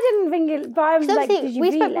 no, I didn't think it, but I was like, did you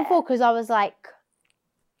we feel spoke before because I was like,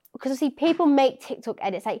 because obviously people make TikTok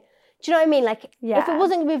edits. Like, do you know what I mean? Like, if it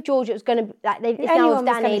wasn't with George, it was going to be, like, it's now with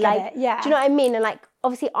Danny. Like, do you know what I mean? And like,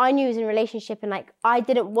 obviously I knew he was in a relationship and like I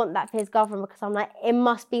didn't want that for his girlfriend because I'm like, it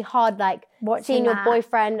must be hard like seeing your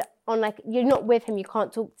boyfriend on like, you're not with him, you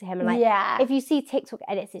can't talk to him. And like, if you see TikTok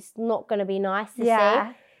edits, it's not going to be nice to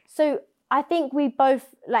see. So I think we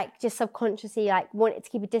both like just subconsciously like wanted to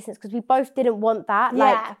keep a distance because we both didn't want that.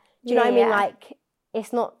 Like, do you know what I mean? Like,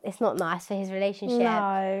 it's not nice for his relationship.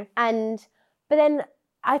 No. But then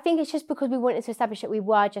I think it's just because we wanted to establish that we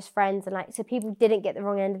were just friends and like, so people didn't get the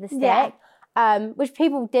wrong end of the stick. Which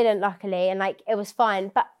people didn't, luckily, and like it was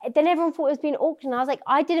fine. But then everyone thought it was being awkward, and I was like,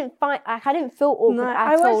 I didn't feel awkward at all.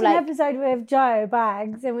 I watched an episode with Joe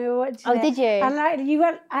Bags, and we were watching. Oh, did you? And like you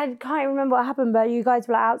went, I can't remember what happened, but you guys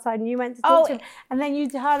were like, outside, and you went to talk to him, and then you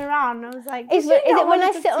turn around, and I was like, is it when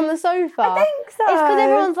I sit on the sofa? I think so. It's because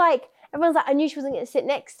everyone's like, I knew she wasn't going to sit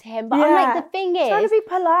next to him, but I'm like, the thing is, trying to be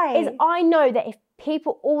polite. Is I know that if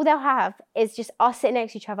people, all they'll have is just us sitting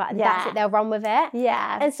next to each other, and that's it, they'll run with it.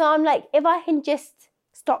 Yeah. And so I'm like, if I can just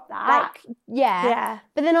stop that. Like,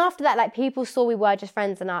 But then after that, like people saw we were just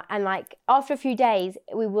friends, and like after a few days,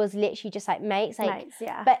 we was literally just like mates. Like,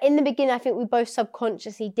 But in the beginning, I think we both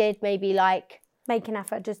subconsciously did maybe like make an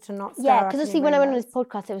effort just to not. Because obviously when I went on this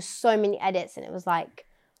podcast, there was so many edits, and it was like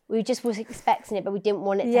we just was expecting it, but we didn't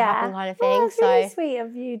want it to happen, kind of thing. Well, that's really sweet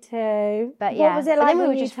of you too. But what was it like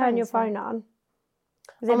when you just turn your phone on?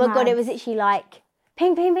 Oh my god, it was literally like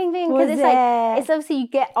ping, ping, ping, ping. Because it's like, it's obviously you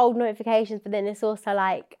get old notifications, but then it's also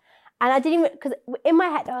like, and I didn't even, because in my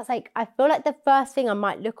head I was like, I feel like the first thing I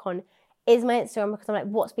might look on is my Instagram because I'm like,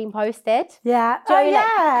 what's been posted? Yeah.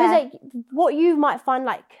 Because like what you might find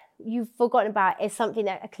like you've forgotten about is something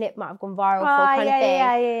that a clip might have gone viral for, kind of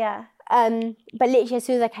thing. Yeah. But literally as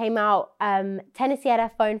soon as I came out, Tennessee had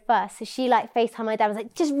her phone first, so she like FaceTimed my dad. Was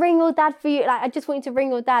like, just ring your dad for you. Like, I just want you to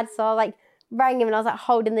ring your dad. So I like rang him, and I was like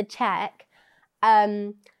holding the check.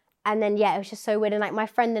 And then it was just so weird. And like my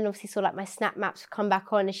friend then obviously saw like my snap maps come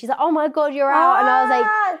back on, and she's like, "Oh my god, you're out!" And I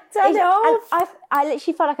was like, I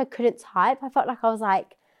literally felt like I couldn't type. I felt like I was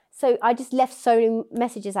like, so I just left so many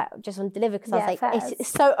messages out just on deliver because I was like, it's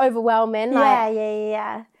so overwhelming. Like,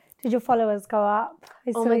 yeah. Did your followers go up?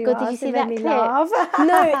 Oh my god, did you see that clip?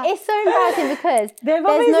 No, it's so embarrassing because they've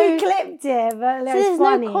obviously clipped it, but there's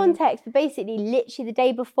no context. But basically, literally the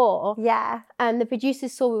day before, the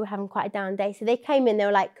producers saw we were having quite a down day, so they came in. They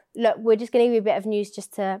were like, "Look, we're just going to give you a bit of news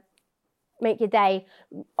just to make your day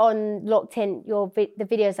on Locked In. The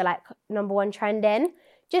videos are like #1 trending."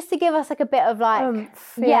 Just to give us like a bit of like,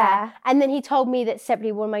 And then he told me that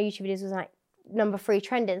separately one of my YouTube videos was like #3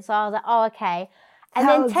 trending. So I was like, oh, okay. And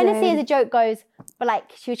then Tennessee as a joke goes, but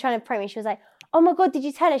like she was trying to prank me. She was like, oh my God, did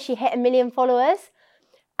you tell her she hit 1 million followers?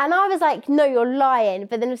 And I was like, no, you're lying.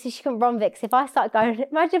 But then obviously she couldn't run with it because if I start going,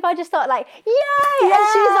 imagine if I just start like, yay! And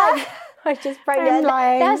she was like, I just pranked her.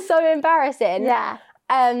 That's so embarrassing. Yeah.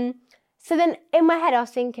 So then in my head I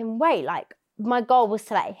was thinking, wait, like my goal was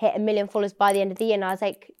to like hit 1 million followers by the end of the year. And I was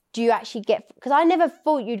like, do you actually get, because I never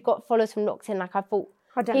thought you'd got followers from Locked In. Like I thought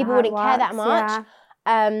people wouldn't care that much.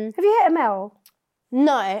 Yeah. Have you hit 1 mil?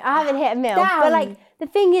 No, I haven't hit 1 mil. Damn. But like the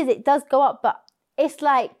thing is, it does go up, but it's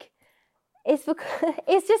like, it's because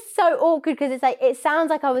it's just so awkward because it's like, it sounds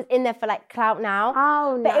like I was in there for like clout now.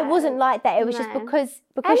 Oh no. But it wasn't like that. It was just because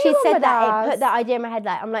she said that, it put that idea in my head.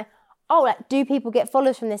 Like, I'm like, oh, like, do people get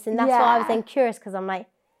followers from this? And that's why I was then curious because I'm like,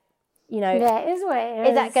 you know, it is what it is.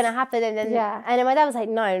 Is that going to happen? And then, and then my dad was like,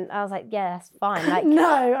 no. And I was like, yeah, that's fine. Like,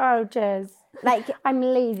 no, oh, just like, I'm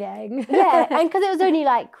leaving. Yeah, and because it was only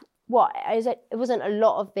like, it wasn't a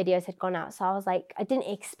lot of videos had gone out, so I was like, I didn't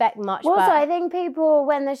expect much. Also, I think people,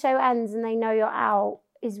 when the show ends and they know you're out,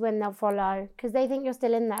 is when they'll follow because they think you're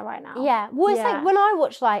still in there right now. Yeah, well, it's like when I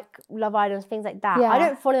watch like Love Island and things like that, I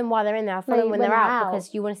don't follow them while they're in there. I follow them when they're out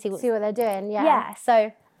because you want to see what they're doing. Yeah. Yeah.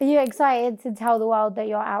 So, are you excited to tell the world that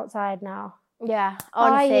you're outside now? Yeah.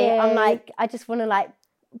 Honestly, I'm like, I just want to like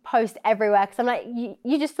post everywhere because I'm like,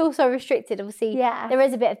 you just feel so restricted. Obviously, there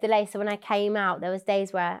is a bit of delay. So when I came out, there was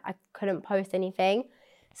days where I couldn't post anything.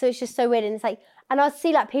 So it's just so weird. And it's like, and I'd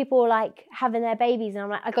see like people like having their babies, and I'm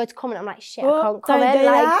like, I go to comment, I'm like, shit, I can't comment.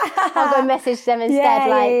 Like, I'll go message them instead.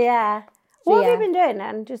 Yeah. What have you been doing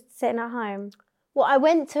then? Just sitting at home? Well, I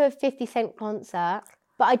went to a 50 Cent concert.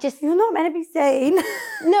 But you're not meant to be seen.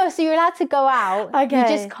 No, so you're allowed to go out. Okay. You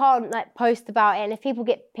just can't like post about it. And if people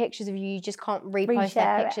get pictures of you, you just can't repost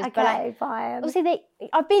their pictures. Okay, but like, fine. Obviously,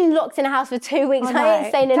 I've been locked in a house for 2 weeks. I ain't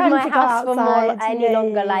staying in my house for any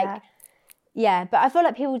longer. Yeah, but I feel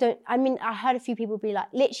like people don't. I mean, I heard a few people be like,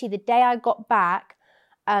 literally the day I got back,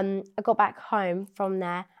 I got back home from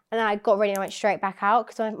there, and then I got ready and I went straight back out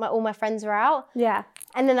because all my friends were out. Yeah.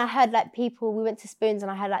 And then I heard like people, we went to Spoons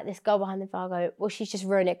and I heard like this girl behind the bar go, well, she's just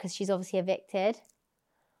ruined it because she's obviously evicted.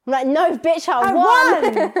 I'm like, no, bitch, I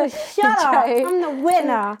won. Shut up. Joke. I'm the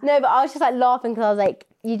winner. No, but I was just like laughing because I was like,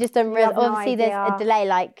 you just don't realize. no Obviously, there's a idea. delay.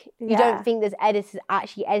 Like, you Yeah. don't think there's editors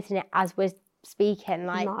actually editing it as we're speaking.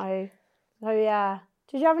 Like, No. Oh, yeah.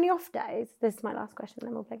 Did you have any off days? This is my last question,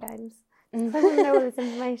 then we'll play games. I want to know all this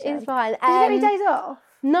information. It's fine. Did you get any days off?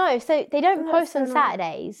 No, so they don't Oh, post that's on so nice.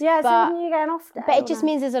 Saturdays. Yeah, but, so when you get an off day. but it just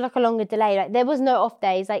means there's like a longer delay. Like, there was no off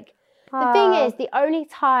days. Like, the thing is, the only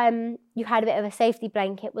time you had a bit of a safety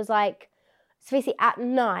blanket was like, so basically at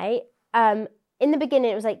night. In the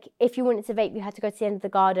beginning, it was like if you wanted to vape, you had to go to the end of the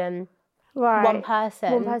garden. Right. One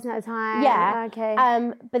person. One person at a time. Yeah. Okay.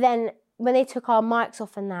 But then when they took our mics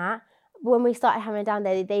off and that, when we started having it down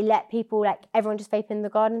there, they let people, like, everyone just vape in the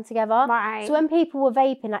garden together. Right. So when people were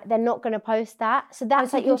vaping, like, they're not going to post that. So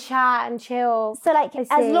that's like your chat and chill. So, like, as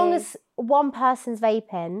long as one person's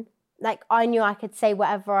vaping, like, I knew I could say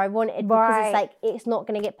whatever I wanted because it's like, it's not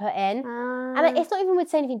going to get put in. And like, it's not even with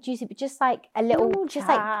saying anything juicy, but just like a little just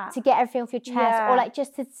chat. like to get everything off your chest or like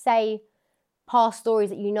just to say past stories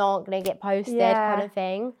that you know aren't going to get posted kind of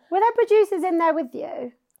thing. Were there producers in there with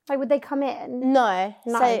you? Like, would they come in? No.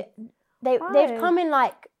 So they'd come in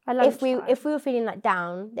like, if we were feeling like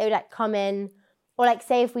down, they would like come in, or like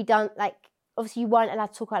say if we done like, obviously you weren't allowed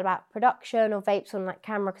to talk about production or vapes on like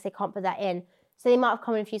camera because they can't put that in. So they might have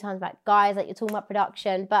come in a few times like, guys, like you're talking about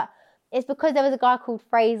production, but it's because there was a guy called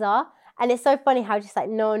Fraser, and it's so funny how just like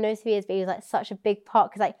no one knows who he is, but he was like such a big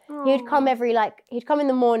part because like he'd come he'd come in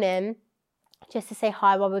the morning just to say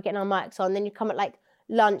hi while we were getting our mics on, then he'd come at like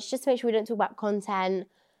lunch just to make sure we don't talk about content.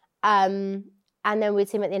 And then we'd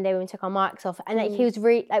see him at the end of the day when we took our mics off. And like he was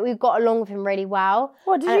really, like we got along with him really well.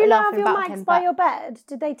 What, did you not have your mics by your bed?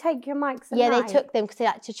 Did they take your mics at night? They took them because they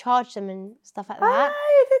like to charge them and stuff like that.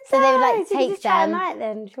 Oh, so they would like so take you just chat them. at night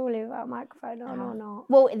then, surely without a microphone on or not?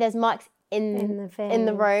 Well, there's mics in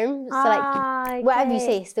the room. So like whatever you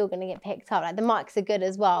say is still going to get picked up. Like the mics are good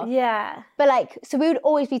as well. Yeah. But like, so we would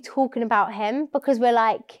always be talking about him because we're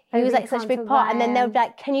like, he was like such a big part. And then they'll be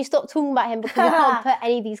like, can you stop talking about him because we can't put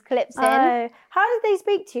any of these clips in. How did they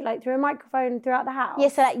speak to you? Like through a microphone throughout the house? Yeah,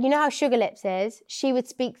 so like, you know how Sugar Lips is? She would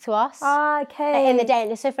speak to us okay. in the day.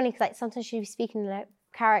 And it's so funny because like sometimes she'd be speaking like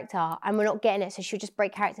character and we're not getting it, so she'll just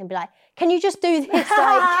break character and be like, can you just do this?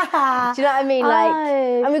 Like, do you know what I mean?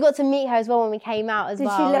 Like, and we got to meet her as well when we came out as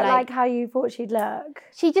well. Did she look like how you thought she'd look?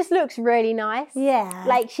 She just looks really nice. Yeah.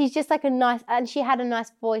 Like she's just like a nice, and she had a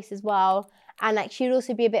nice voice as well. And like she'd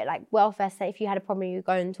also be a bit like welfare, so if you had a problem, you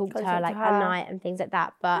go and talk to her like at night and things like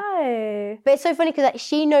that. But it's so funny because like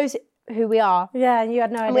she knows who we are. Yeah, and you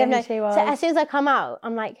had no idea who she was. So as soon as I come out,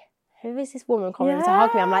 I'm like, who is this woman coming to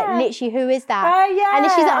hug me? I'm like, literally, who is that? Oh, yeah. And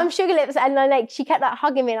then she's like, I'm Sugar Lips. And then like she kept like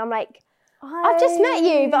hugging me and I'm like, I've just met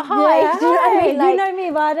you, but hi. Yeah, do you know what I mean? Like, you know me,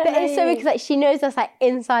 but I don't know But it's so you. because like she knows us like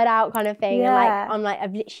inside out kind of thing. Yeah. And like I'm like,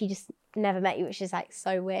 I've literally just never met you, which is like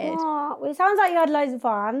so weird. Oh, well, it sounds like you had loads of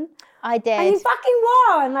fun. I did. And you fucking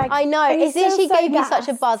won. Like, I know. It's literally gave me such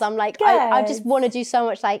a buzz. I'm like, I just want to do so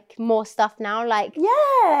much like more stuff now. Like, yeah.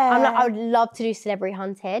 I'm like, I would love to do Celebrity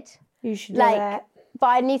Hunted. You should like, do it. But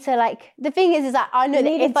I need to like, the thing is that I know that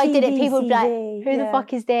if I did it, people would be like, who the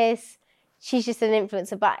fuck is this? She's just an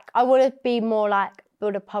influencer. But I want to be more like,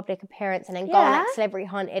 build a public appearance and then go on like Celebrity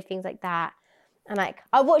Hunted, things like that. And like,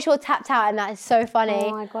 I watched your Tapped Out and that is so funny. Oh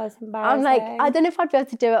my God, it's embarrassing. I'm like, I don't know if I'd be able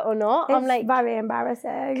to do it or not. It's I'm like, very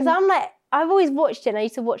embarrassing. because I'm like, I've always watched it and I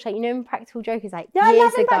used to watch like, you know, Impractical Jokers like I years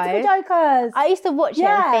love ago. Impractical Jokers. I used to watch it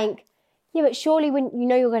and think, yeah, but surely when you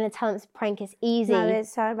know you're going to tell them it's a prank, it's easy. No,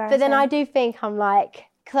 it's so embarrassing. But then I do think I'm like,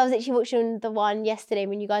 because I was actually watching the one yesterday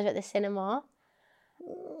when you guys were at the cinema.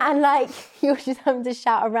 And like, you're just having to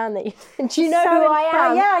shout around that do you know who I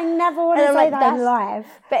am? Yeah, I never want to say like, that in live.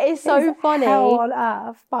 But it's so funny. Hell on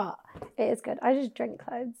earth, but it is good. I just drink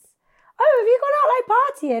loads. Oh, have you gone out like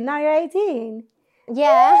partying? Now you're 18.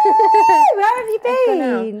 Yeah. Where have you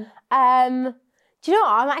been? Do you know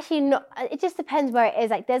what? I'm actually not, it just depends where it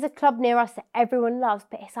is. Like there's a club near us that everyone loves,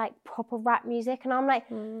 but it's like proper rap music. And I'm like,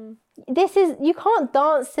 this is, you can't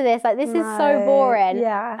dance to this. Like this is so boring.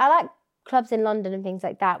 Yeah. I like clubs in London and things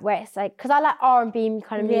like that where it's like, because I like R&B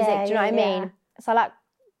kind of music, do you know what I mean? So I like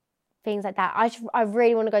things like that. I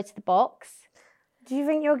really want to go to the Box. Do you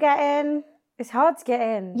think you'll get in? It's hard to get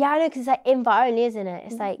in. Yeah, I know, because it's like invite only, isn't it?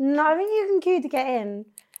 It's like... No, I think you can queue to get in.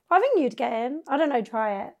 I think you'd get in. I don't know,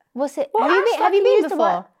 try it. What's it? Well, have you been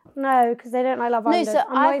before? No, because they don't like Love Island. No, so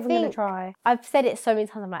I'm not even going to try. I've said it so many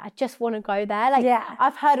times, I'm like, I just want to go there. Like,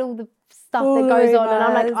 I've heard all the stuff All that goes on rumours. and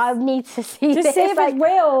I'm like, I need to see Just this. see if like, it's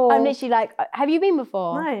real. I'm literally like, have you been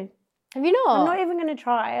before? No. Have you not? I'm not even going to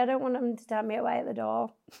try. I don't want them to turn me away at the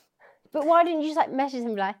door. But why didn't you just like message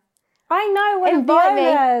him like, I know one of the Invite me.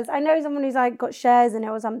 owners. I know someone who's like got shares in it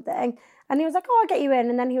or something. And he was like, oh, I'll get you in.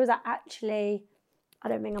 And then he was like, actually, I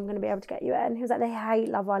don't think I'm going to be able to get you in. He was like, they hate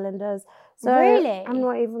Love Islanders. So Really? I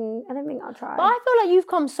don't think I'll try. But I feel like you've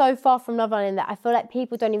come so far from Love Island that I feel like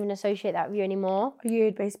people don't even associate that with you anymore.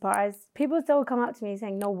 You'd be surprised. People still come up to me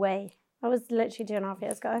saying, no way. That was literally 2.5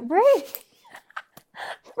 years ago. Really?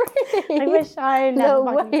 Really? I wish I never No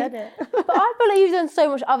fucking way. said it. But I feel like you've done so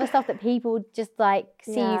much other stuff that people just like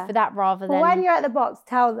see you for that rather But than when you're at the box,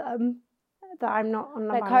 tell them that I'm not on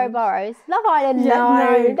Love like Island. Cora Burrows. Love Island, Yeah,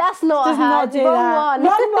 no, that's not does her. not do Wrong that. one.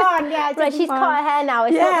 Wrong one, yeah. Like different she's one. cut her hair now.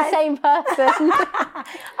 It's not the same person.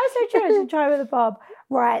 That's so true. I should try with a bob.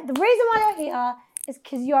 Right. The reason why you're here is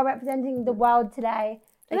because you are representing the world today.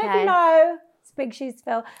 I don't know if you know. It's big shoes to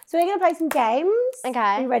fill. So we're going to play some games. Okay.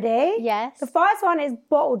 Are you ready? Yes. The first one is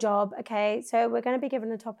bottle job. Okay. So we're going to be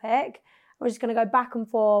given a topic. We're just going to go back and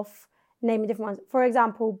forth, naming different ones. For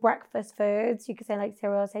example, breakfast foods. You could say like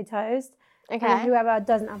cereal, say toast. Okay. And whoever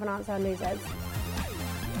doesn't have an answer loses.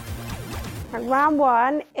 Right, round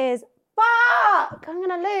one is fuck. I'm going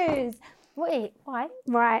to lose. Wait, why?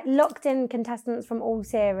 Right, locked in contestants from all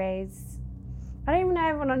series. I don't even know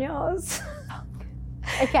everyone on yours.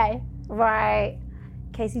 Okay. Right,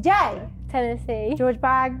 Kaci J, Tennessee. George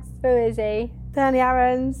Baggs, Who is he? Danny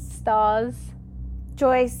Aarons, Stars.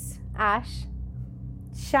 Joyce, Ash.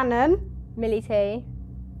 Shannon, Millie T.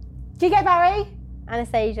 GK Barry,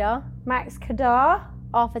 Anastasia. Max Kadar,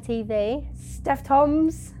 Arthur TV. Steph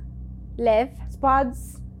Toms, Liv.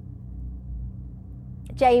 Spuds.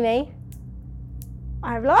 Jamie.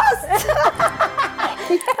 I've lost.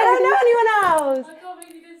 I don't know anyone else. I can't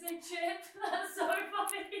believe you didn't say Chip. That's so funny.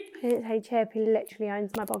 He didn't say Chip, he literally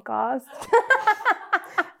owns my podcast.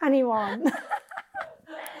 And he won.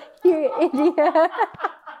 You idiot.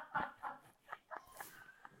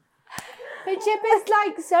 But Chip is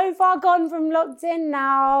like so far gone from locked in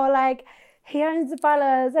now. Like he owns the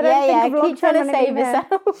fellas. I don't think of keep locked trying in to when I save leave him.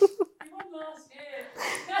 yourself. You won last year.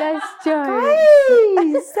 That's joke.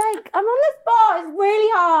 Guys, like I'm on the spot. It's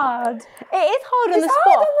really hard. It is hard on It's the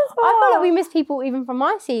hard spot. on the I feel like spot. we missed people even from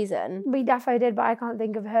my season. We defo did, but I can't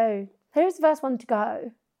think of who. Who was the first one to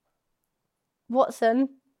go? Watson.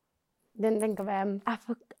 Didn't think of him.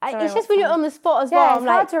 Sorry, It's just when you're on the spot as well. Yeah, I'm it's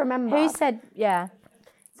like, hard to remember. who said, yeah.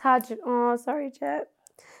 It's hard to. Oh, sorry, Chip.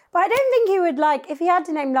 But I don't think he would like. If he had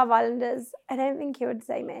to name Love Islanders, I don't think he would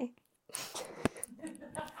say me.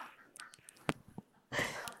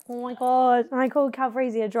 Oh my god! I called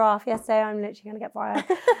Calfreezy a draft yesterday. I'm literally gonna get fired.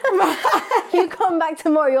 You come back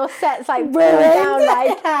tomorrow, your set's like pulling down,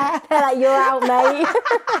 like, they're like, you're out, mate.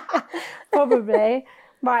 Probably.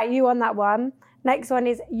 Right, you on that one. Next one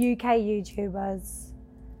is UK YouTubers.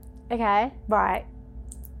 Okay. Right.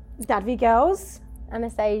 Dadvi Girls.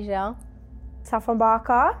 Anastasia. Saffron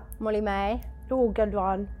Barker. Molly May. Oh, good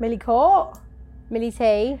one. Millie Court. Millie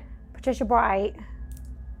T. Patricia Bright.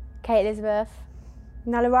 Kate Elizabeth.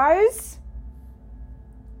 Nella Rose.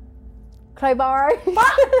 Chloe Barrow.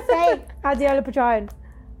 Say Adiola Patron.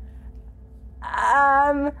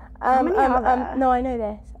 many are there? No, I know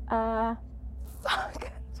this. Fuck.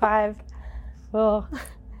 5, 4,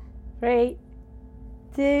 3,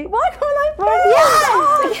 2. Why can't I One. play?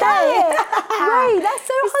 Yes! Okay. Wait, that's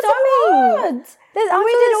so It's hard so to me. hard. There's, And I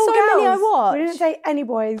we feel did there's all so girls. many I watched. We didn't say any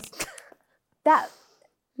boys. That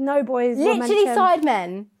No boys were literally mentioned.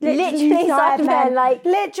 sidemen. Literally sidemen. Like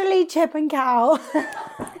literally Chip and Cal.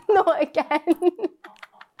 not again.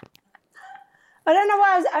 I don't know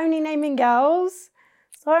why I was only naming girls.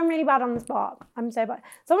 So I'm really bad on the spot. I'm so bad.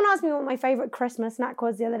 Someone asked me what my favourite Christmas snack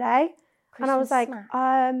was the other day. And I was like,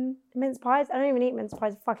 mince pies. I don't even eat mince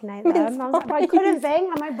pies. I fucking hate them. And I was like, but I couldn't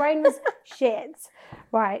think. And my brain was shit.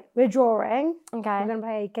 Right, we're drawing. Okay. We're going to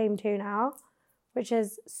play game 2 now, which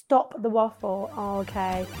is Stop the Waffle. Oh,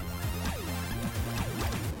 okay.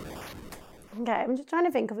 Okay, I'm just trying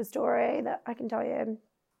to think of a story that I can tell you.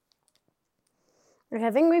 Okay,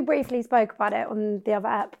 I think we briefly spoke about it on the other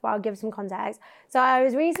app, but I'll give some context. So I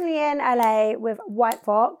was recently in LA with White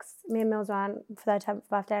Fox. Me and Mills went for their 10th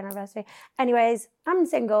birthday anniversary. Anyways, I'm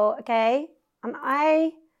single, okay? And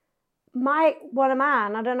I might want a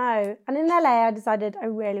man, I don't know. And in LA, I decided I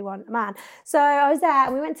really want a man. So I was there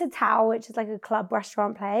and we went to Tao, which is like a club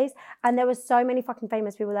restaurant place. And there was so many fucking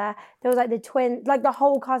famous people there. There was like the twin, like the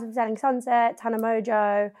whole cast of Selling Sunset, Tana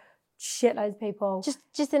Mojo, shitloads of people.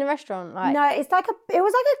 Just in a restaurant, like No, it was like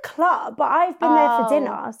a club, but I've been there for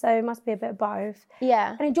dinner, so it must be a bit of both. yeah.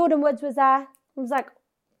 And then Jordan Woods was there. I was like,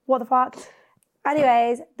 what the fuck?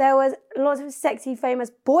 Anyways, there was lots of sexy, famous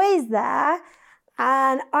boys there. And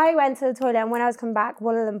And I went to the toilet, and when I was coming back,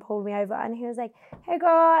 one of them pulled me over, and he was like, "Hey girl,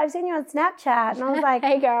 I've seen you on Snapchat." And I was like,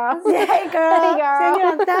 Hey girl. "Hey girl, Hey, girl. I've seen you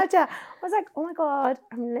on Snapchat." I was like, "Oh my god,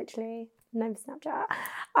 I'm literally known for Snapchat."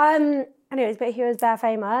 Anyways, but he was bare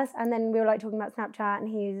famous, and then we were like talking about Snapchat, and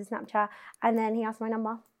he uses Snapchat, and then he asked my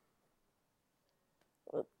number.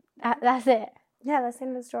 That's it. Yeah, that's the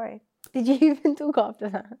end of the story. Did you even talk after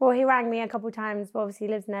that? Well, he rang me a couple of times, but obviously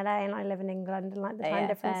he lives in LA and I live in England, and like the time Yeah,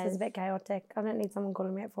 difference is fairs. a bit chaotic. I don't need someone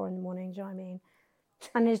calling me at 4 a.m. Do you know what I mean?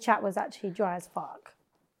 And his chat was actually dry as fuck.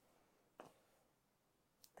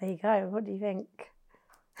 There you go. What do you think?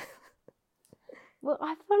 Well,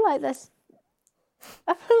 I feel like that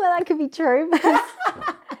could be true because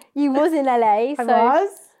you was in LA. So I was.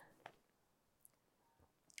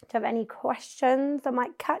 Do you have any questions that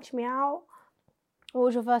might catch me out? what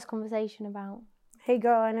was your first conversation about? Hey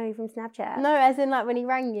girl, I know you from Snapchat. No, as in like when he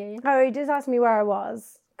rang you. Oh, he just asked me where I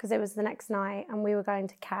was because it was the next night and we were going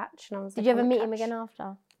to Catch, and I was Did like, you ever "I'm at meet him Catch." again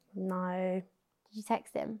after? No. Did you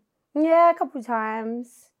text him? Yeah, a couple of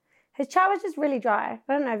times. His chat was just really dry.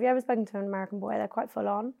 I don't know. Have you ever spoken to an American boy? They're quite full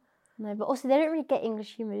on. No, but also they don't really get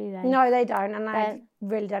English humour, do they? No, they don't. And I They're-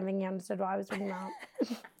 really don't think he understood what I was talking about.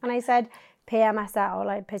 And I said PMSL,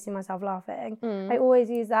 like pissing myself laughing. I always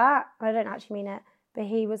use that. I don't actually mean it. But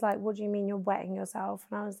he was like, "What do you mean you're wetting yourself?"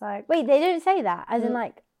 And I was like, Wait, they don't say that. As in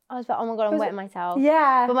like, I was like, oh my god, I'm wetting myself.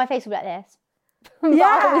 "Yeah. But my face will be like this. But Yeah.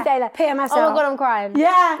 I always say like, PMSL. oh my god, I'm crying.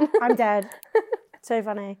 Yeah. I'm dead." So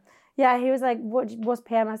funny. Yeah, he was like, what's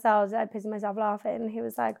PMSL? I was like, pissing myself laughing. And he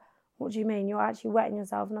was like, "What do you mean? You're actually wetting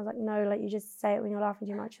yourself?" And I was like, "No, like you just say it when you're laughing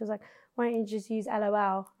too much." He was like, "Why don't you just use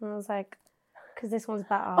LOL?" And I was like, "Because this one's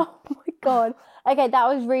better." Oh my god. Okay, that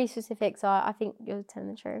was really specific, so I think you're telling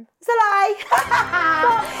the truth. It's a lie.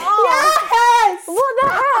 Yes! Yes. What the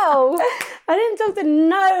hell? I didn't talk to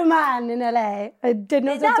no man in LA. I did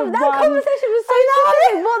not talk to that one. conversation was so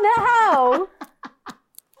specific. What the hell?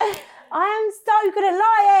 I am so good at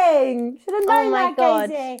lying. Should have known Oh my that, God.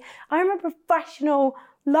 Kaci. I'm a professional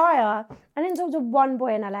liar. I didn't talk to one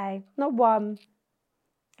boy in LA. Not one.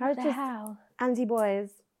 I was What the just hell? anti-boys.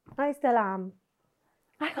 I still am.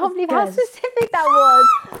 I can't believe how good. specific that was.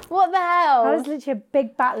 What the hell? I was literally a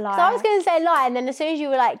big bat liar. So I was going to say lie, and then as soon as you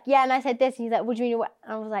were like, yeah, and I said this, and he's like, what do you mean?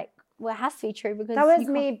 And I was like, well, it has to be true because that was you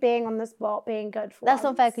can't- me being on the spot, being good for That's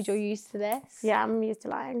not fair once. because you're used to this. Yeah, I'm used to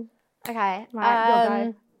lying. Okay. Right,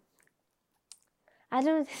 you'll go. I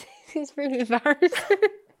don't know. This is really embarrassing.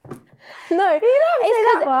 No, You don't say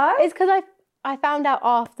that word. it's because I found out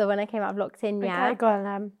after when I came out of locked in, yeah. Okay, go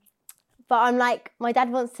on. But I'm like, my dad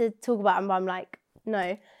wants to talk about him, but I'm like,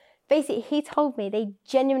 no. Basically, he told me they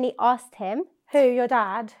genuinely asked him, Who, your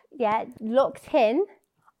dad? yeah, locked in,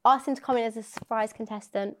 asked him to come in as a surprise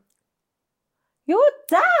contestant. Your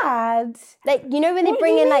dad? Like, you know when they What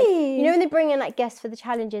bring do you in like, mean? you know when they bring in like guests for the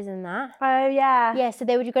challenges and that? Oh, yeah. Yeah, so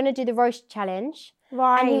they were going to do the roast challenge.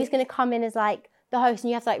 Right. And he was going to come in as like the host and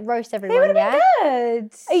you have to like roast He everyone, would have yeah? been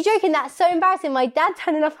good. Are you joking? That's so embarrassing. My dad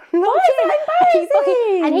turning up on Why is that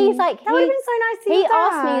embarrassing? And he's like, that would have been so nice to he your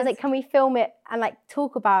dad. asked me, he was like, can we film it and like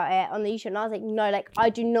talk about it on the YouTube? And I was like, no, like I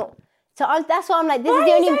do not. So that's why I'm like, this Why is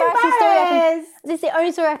the are only you so embarrassing story I can. embarrassed? This is the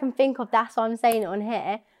only story I can think of. That's why I'm saying it on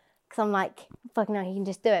here, because I'm like, fuck no, he can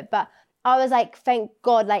just do it. But I was like, thank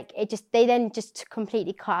God, like they then just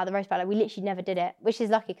completely cut out the roast battle. Like, we literally never did it, which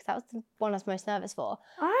is lucky because that was the one I was most nervous for.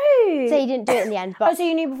 Oh. So he didn't do it in the end. Oh, But so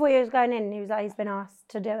you knew before he was going in, he was like, he's been asked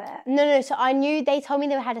to do it. no. So I knew they told me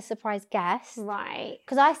they had a surprise guest. Right.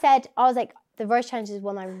 Because I was like, the roast challenge is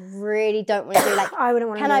one I really don't want to do. Like, I wouldn't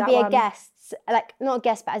want to can do I that be one. a guest? Like, not a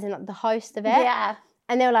guest, but as in like the host of it. Yeah.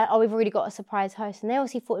 And they were like, oh, we've already got a surprise host. And they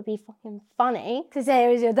obviously thought it'd be fucking funny. To say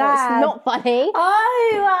it was your But dad. it's not funny.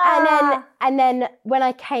 Oh. And then when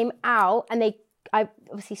I came out and they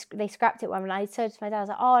scrapped it one and I said to my dad, I was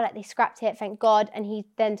like, oh, like they scrapped it, thank God. And he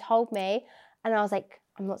then told me and I was like,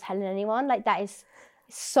 I'm not telling anyone. Like that is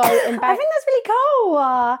so embarrassing. I think that's really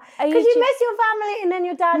cool. Because you miss your family and then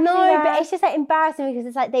your dad. No, but it's just like embarrassing because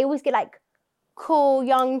it's like they always get like cool,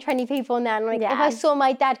 young, trendy people in there. And like if I saw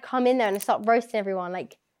my dad come in there and start roasting everyone,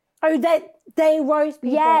 like Oh, they roast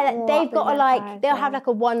people. yeah, Oh, they've got to like embarrassing. they'll have like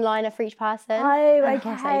a one-liner for each person. Oh, And I was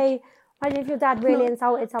like, okay. Imagine if your dad really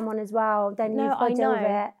insulted someone as well, then No, you've got to I deal with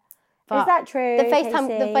know. it. But Is that true? The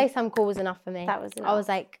Kaci? FaceTime call was enough for me. That was I enough. was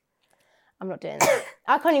like, I'm not doing that.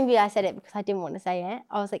 I can't even believe I said it because I didn't want to say it.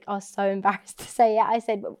 I was like, I was so embarrassed to say it. I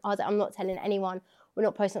was like, I'm not telling anyone. We're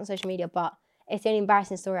not posting on social media, but it's the only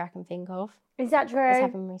embarrassing story I can think of. Is that true? It's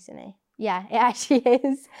happened recently. Yeah, it actually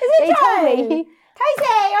is. Is it They true? told me. Kaci,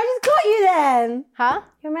 I just got you then. Huh?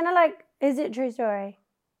 You're meant to like, is it true story?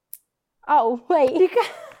 Oh, wait. You can...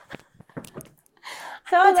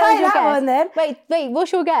 So I'll tell you that one then. Wait,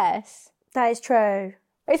 what's your guess? That is true.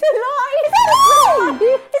 It's a lie. Is that a lie?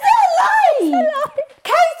 Is that a lie?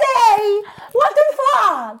 Kaci! What the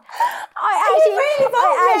fuck?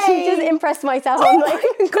 I actually just impressed myself. I'm like,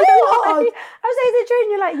 God. I was like, is it true?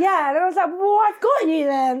 And you're like, yeah. And I was like, well, I've got you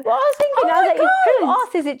then. Well, I was thinking, Oh I was my like, God. who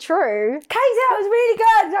asked is it true? Kaci, that was really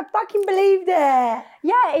good. I fucking believed it.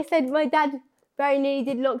 Yeah, it said my dad very nearly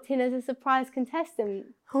did locked in as a surprise contestant.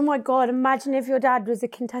 Oh my God, imagine if your dad was a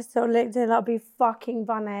contestant on LinkedIn. That'd be fucking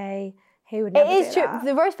funny. He would never It is do true. that.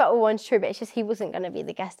 The roast battle one's true, but it's just he wasn't going to be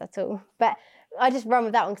the guest at all. But I just run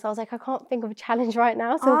with that one because I was like, I can't think of a challenge right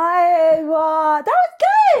now. So that was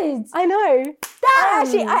good. I know.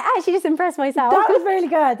 Damn. I actually just impressed myself. That was really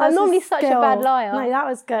good. I'm normally such a bad liar. No, that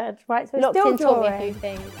was good. Right, so it's Locked still in taught me a drawing. few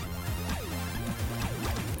things.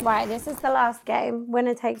 Right, this is the last game.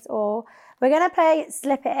 Winner takes all. We're going to play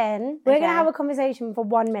Slip It In. We're going to have a conversation for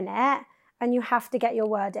 1 minute and you have to get your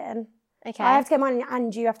word in. Okay. I have to get mine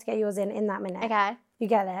and you have to get yours in that minute. Okay. You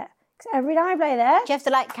get it? Because every time I play this... Do you have to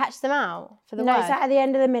like catch them out for the No, word? so at the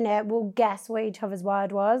end of the minute, we'll guess what each other's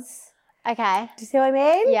word was. Okay. Do you see what I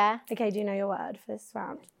mean? Yeah. Okay, do you know your word for this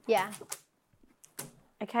round? Yeah.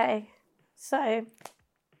 Okay, so...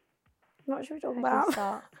 What should we talk I can about?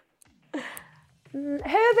 start. Who would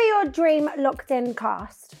be your dream locked-in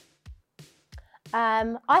cast?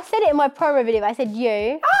 I said it in my promo video, but I said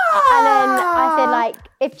you. Ah! And then I said like,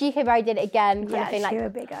 if GK Barry did it again, kind of thing. she Like,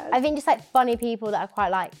 would be good. I think just like funny people that are quite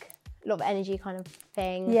like a lot of energy kind of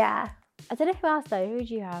thing. Yeah. I don't know who else though. Who would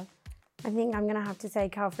you have? I think I'm going to have to say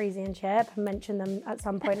Cal Freezy and Chip and mention them at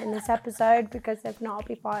some point in this episode because if not, I'll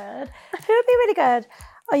be fired. Who would be really good?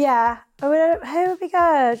 Oh, yeah. Who would be good?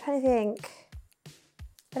 I'm trying to think.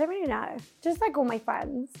 I don't really know. Just like all my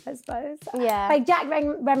friends, I suppose. Yeah. Like Jack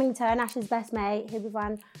Remington, Ash's best mate, he'd be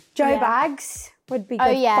fun. Joe Yeah. Bags would be good.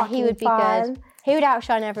 Oh yeah, fucking he would be fun. good. He would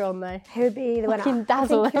outshine everyone though. He would be the winner. Fucking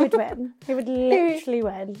dazzle I think he would win. He would literally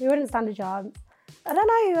win. He wouldn't stand a chance. I don't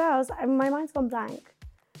know who else. My mind's gone blank.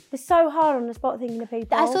 It's so hard on the spot thinking of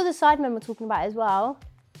people. I saw the Sidemen were talking about it as well.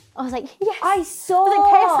 I was like, yes. I saw. I was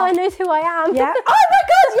like, KSI knows who I am. Yeah. Oh my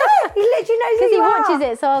God, yeah. He literally knows who Because he you are. watches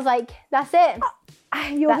it, so I was like, that's it.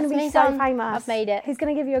 You're going to That's be me so done. famous. I've made it. He's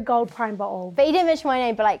going to give you a gold prime bottle. But he didn't mention my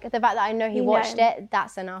name, but like the fact that I know he You watched know. it,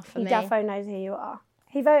 that's enough for He me. defo knows who you are.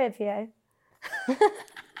 He voted for you.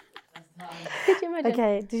 Could you imagine?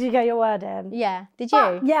 Okay, did you get your word in? Yeah. Did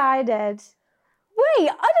you? Yeah, I did. Wait, I don't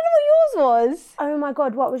know what yours was. Oh my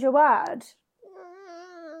God, what was your word?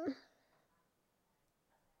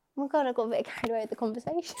 Oh my God, I got a bit carried away with the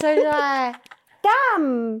conversation. So did I.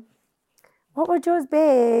 Damn. What would yours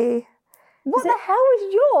be? What the hell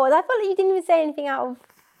was yours? I felt like you didn't even say anything out of...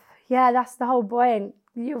 Yeah, that's the whole point.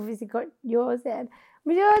 You obviously got yours in.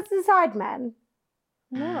 Was yours the Sidemen?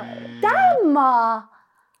 No. Damn!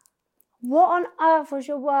 What on earth was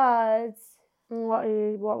your words?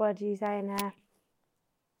 What word are you saying here?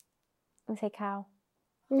 I'll say cow.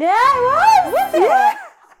 Yeah, it was! Was it? Yeah.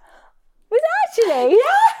 Was it actually?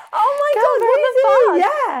 Yeah! Oh my God, Crazy. what the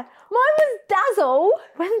fuck? Yeah! Mine was Dazzle.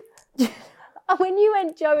 When... When you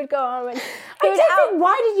went, Joe would go on. I did think,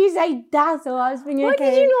 why did you say dazzle? I was thinking, Why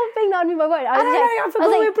okay. did you not think that would be my word? I don't know, I forgot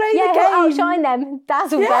we were playing yeah, the he'll game. outshine them.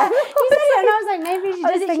 Dazzle Yeah, them. you said it, and I was like, maybe she I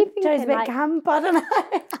was just literally think Joe's a thinking, bit like- camp. I don't know.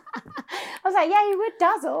 I was like, yeah, you would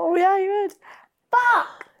dazzle. Yeah, you would.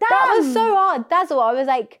 Fuck! Damn. That was so hard. Dazzle. I was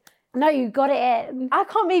like, No, you got it in. I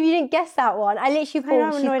can't believe you didn't guess that one. I literally I know, thought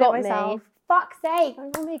I'm she's annoyed got at myself. me. Fuck's sake,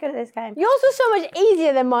 I'm not really good at this game. Yours was so much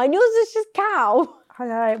easier than mine. Yours was just cow. I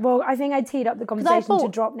know. Well, I think I teed up the conversation to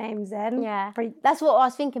thought- drop names in. Yeah. Right. That's what I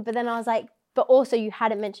was thinking. But then I was like, but also you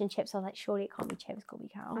hadn't mentioned chips. I was like, surely it can't be chips. It's got to be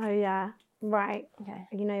cow. Oh, yeah. Right. Okay.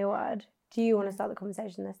 You know your word. Do you want to start the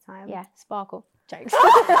conversation this time? Yeah, sparkle. Jokes.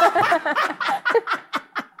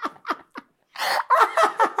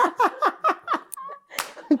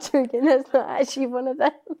 I'm joking. That's not actually one of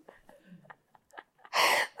them.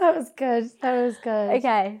 That was good. That was good.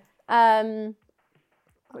 Okay.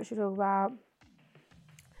 What should we talk about?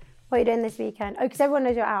 What are you doing this weekend? Oh, because everyone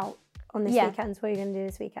knows you're out on this Yeah. weekend. So what are you going to do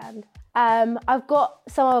this weekend? I've got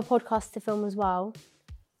some other podcasts to film as well.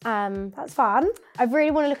 That's fun. I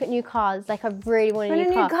really want to look at new cars. Like, I really want a Want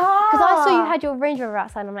new a new car. car? Because I saw you had your Range Rover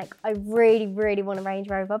outside. And I'm like, I really, really want a Range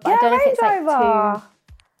Rover. But I Get don't a know if it's like Range Rover.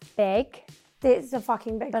 too big. It's a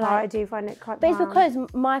fucking big car. like- I do find it quite But it's fun. because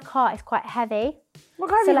my car is quite heavy. What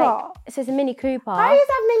car have So you like, got? so it's a Mini Cooper. I used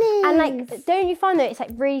to have minis. And like, don't you find that it's like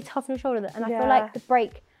really tough on the shoulder? And I Yeah. feel like the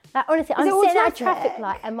brake, like honestly, I'm it sitting at a automatic? traffic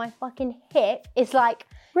light and my fucking hip is like,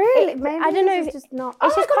 Really? It- Maybe I don't know this if is just not. it's oh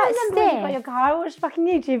just my God, quite I remember when you got stiff. your car. I watched a fucking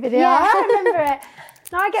YouTube video. Yeah. I remember it.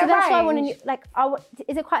 No, I get So a that's why I range. want to, like,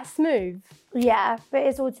 is it quite smooth? Yeah, but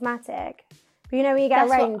it's automatic. But you know when you get a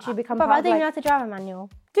range, you become But part I of don't like... know how to drive a manual.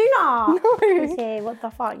 Do not! No. See, what the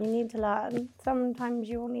fuck? You need to learn. Sometimes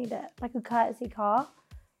you will need it. Like a courtesy car.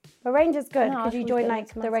 But Range is good No, I because you thought join it was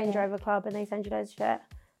like the Range automatic. Rover Club and they send you loads of shit.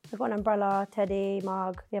 I got an umbrella, teddy,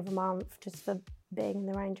 mug the other month just for being in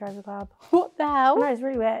the Range Rover Club. What the hell? No, it's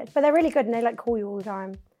really weird. But they're really good and they like call you all the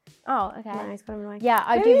time. Oh, okay. No, it's kind of annoying. Yeah,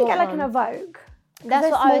 I Maybe do you want get like one. an Evoque. 'Cause That's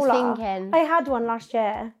they're what I was smaller. thinking. I had one last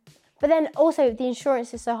year. But then also the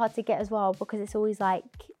insurance is so hard to get as well because it's always like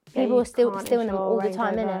people you are still can't stealing them insure all the Range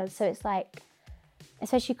time in it. Rovers. So it's like,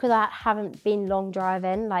 especially because I haven't been long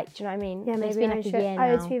driving. Like, do you know what I mean? Yeah, maybe it's been like a year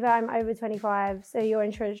Oh, now. to be fair, I'm over 25, so your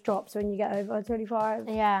insurance drops when you get over 25.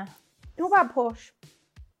 Yeah. What about Porsche?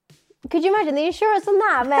 Could you imagine the insurance on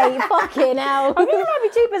that, mate? Fucking hell. I think it might be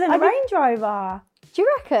cheaper than a Range Rover. Do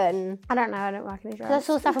you reckon? I don't know, I don't work in Because I insurance.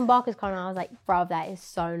 saw Saffron Barker's car and I was like, bruv, that is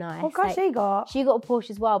so nice. What car Like, she got? she got a Porsche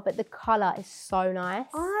as well, but the colour is so nice.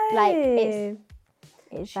 Oh. Like,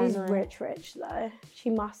 it's so She's nice. rich though. She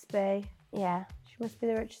must be. Yeah. She must be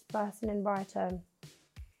the richest person in Brighton.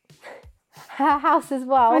 Her house as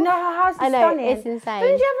well. I know, her house is I know, stunning. it's insane.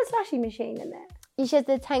 Didn't you have a slushy machine in it? She has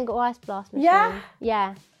the Tangle Ice Blast machine. Yeah?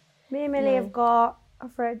 Yeah. Me and Millie have got a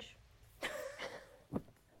fridge.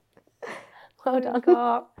 Well We've done.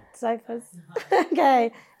 got sofas.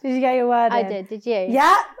 Okay, did you get your word I in? did. Did you?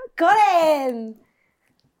 Yeah, got in.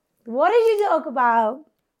 What did you talk about?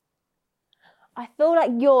 I feel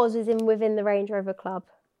like yours was within the Range Rover Club.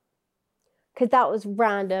 Because that was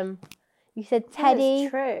random. You said Teddy.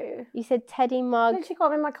 That's true. You said Teddy mug. I literally got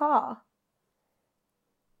them in my car.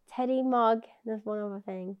 Teddy mug. There's one other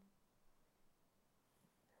thing.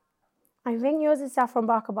 I think yours is Saffron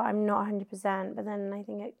Barker, but I'm not 100%. But then I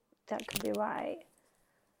think that could be right.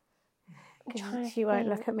 trying Because to she won't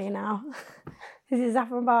think. look at me now. Is it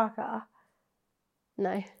Saffron Barker?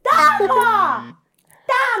 No. Damn!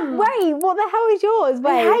 Damn! Wait, what the hell is yours?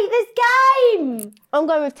 I Wait. hate this game! I'm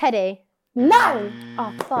going with Teddy. No!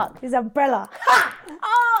 Oh, fuck. It's Umbrella. Ha!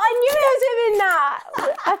 Oh, I knew it was within that.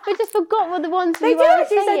 I just forgot what the ones They we do were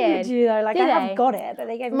actually send saying. it to you though. Like Do I they? have got it, but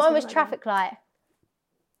they gave me Mine something was like traffic light.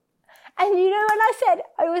 And you know when I said,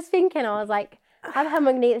 I was thinking, I was like, I've had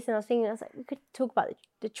magnetos and I was thinking, I was like, we could talk about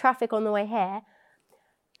the traffic on the way here.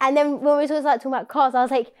 And then when we was like talking about cars, I was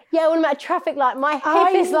like, yeah, what about traffic light? My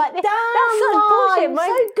hip is like this. That's such bullshit. I'm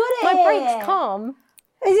so good at my it. brakes calm.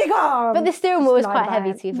 Is it calm? But the steering wheel was Lie quite about heavy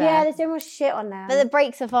it. to be fair. Yeah, the steering wheel shit on there. But the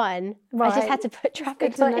brakes are fine. I Right. just had to put It's traffic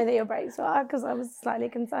good to know light. that your brakes were because I was slightly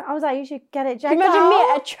concerned. I was like, you should get it checked Can you imagine me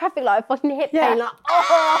out. at a traffic light, fucking hip Yeah. pain, like,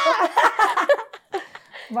 oh.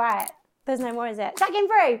 Right. There's no more, is it? That came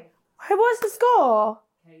through. Hey, what's the score?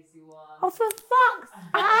 Kaci won. Oh, for fuck's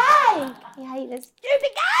sake! I hate this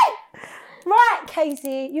stupid game! Right,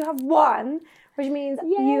 Casey, you have won, which means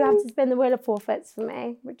you have to spin the wheel of forfeits for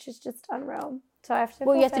me, which is just unreal. So I have to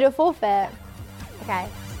Well, you have to do a forfeit. Okay,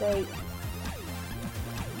 sweet.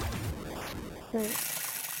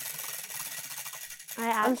 I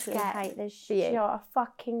actually scared hate this for you. shot. A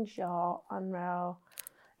fucking shot. Unreal.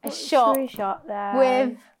 A What shot true shot there.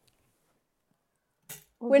 with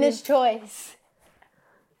winner's choice.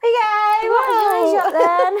 Okay, what's my shot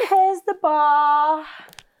then? Here's the bar.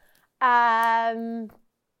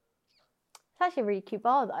 It's actually a really cute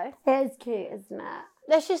bar though. It is cute, isn't it?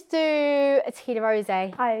 Let's just do a tequila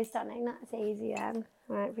rosé. Oh, stunning. That's easy then.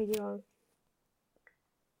 Right, video on.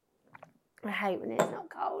 I hate when it's not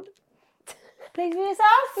cold. Please for yourself.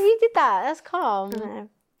 You did that. That's calm. I know.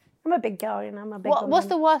 I'm a big girl, you know. I'm a big What's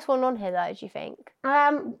the woman. worst one on here though? Do you think?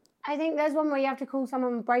 I think there's one where you have to call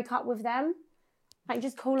someone and break up with them. Like,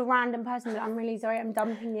 just call a random person, but I'm really sorry, I'm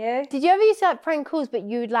dumping you. Did you ever use like prank calls, but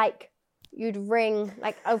you'd ring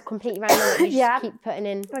like a completely random number, you Yeah. just keep putting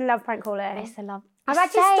in. I love prank calling. I used to love. I've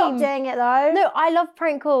actually stopped doing it though. No, I love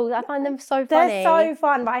prank calls. I find them so funny. They're so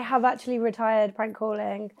fun, but I have actually retired prank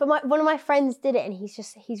calling. But one of my friends did it, and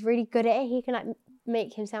he's really good at it. He can like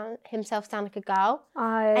make himself sound like a girl,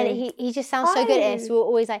 and he just sounds so good at it. So we're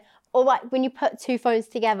always like, or like when you put two phones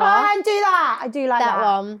together. I do that. I do like that. that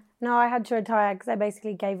one. No, I had to retire because I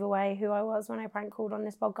basically gave away who I was when I prank called on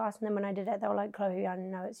this podcast. And then when I did it, they were like, Chloe, I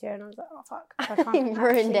know it's you. And I was like, oh, fuck. So I can't Ruined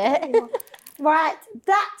actually do it. anymore. Right.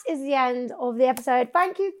 That is the end of the episode.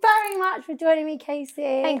 Thank you very much for joining me,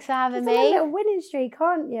 Casey. Thanks for having It's on a me. little winning streak,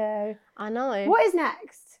 aren't you? I know. What is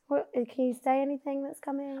next? Can you say anything that's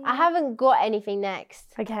coming? I haven't got anything next,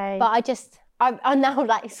 Okay. but I'm now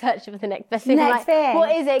like searching for the next best thing. I'm Next like, thing.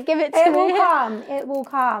 what is it? Give it to It me. will come. It will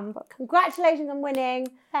come. But congratulations on winning.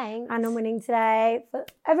 Thanks. And on winning today. For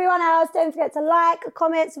everyone else, don't forget to like,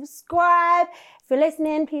 comment, subscribe. If you're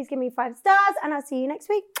listening, please give me 5 stars. And I'll see you next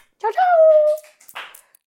week. Ciao, ciao.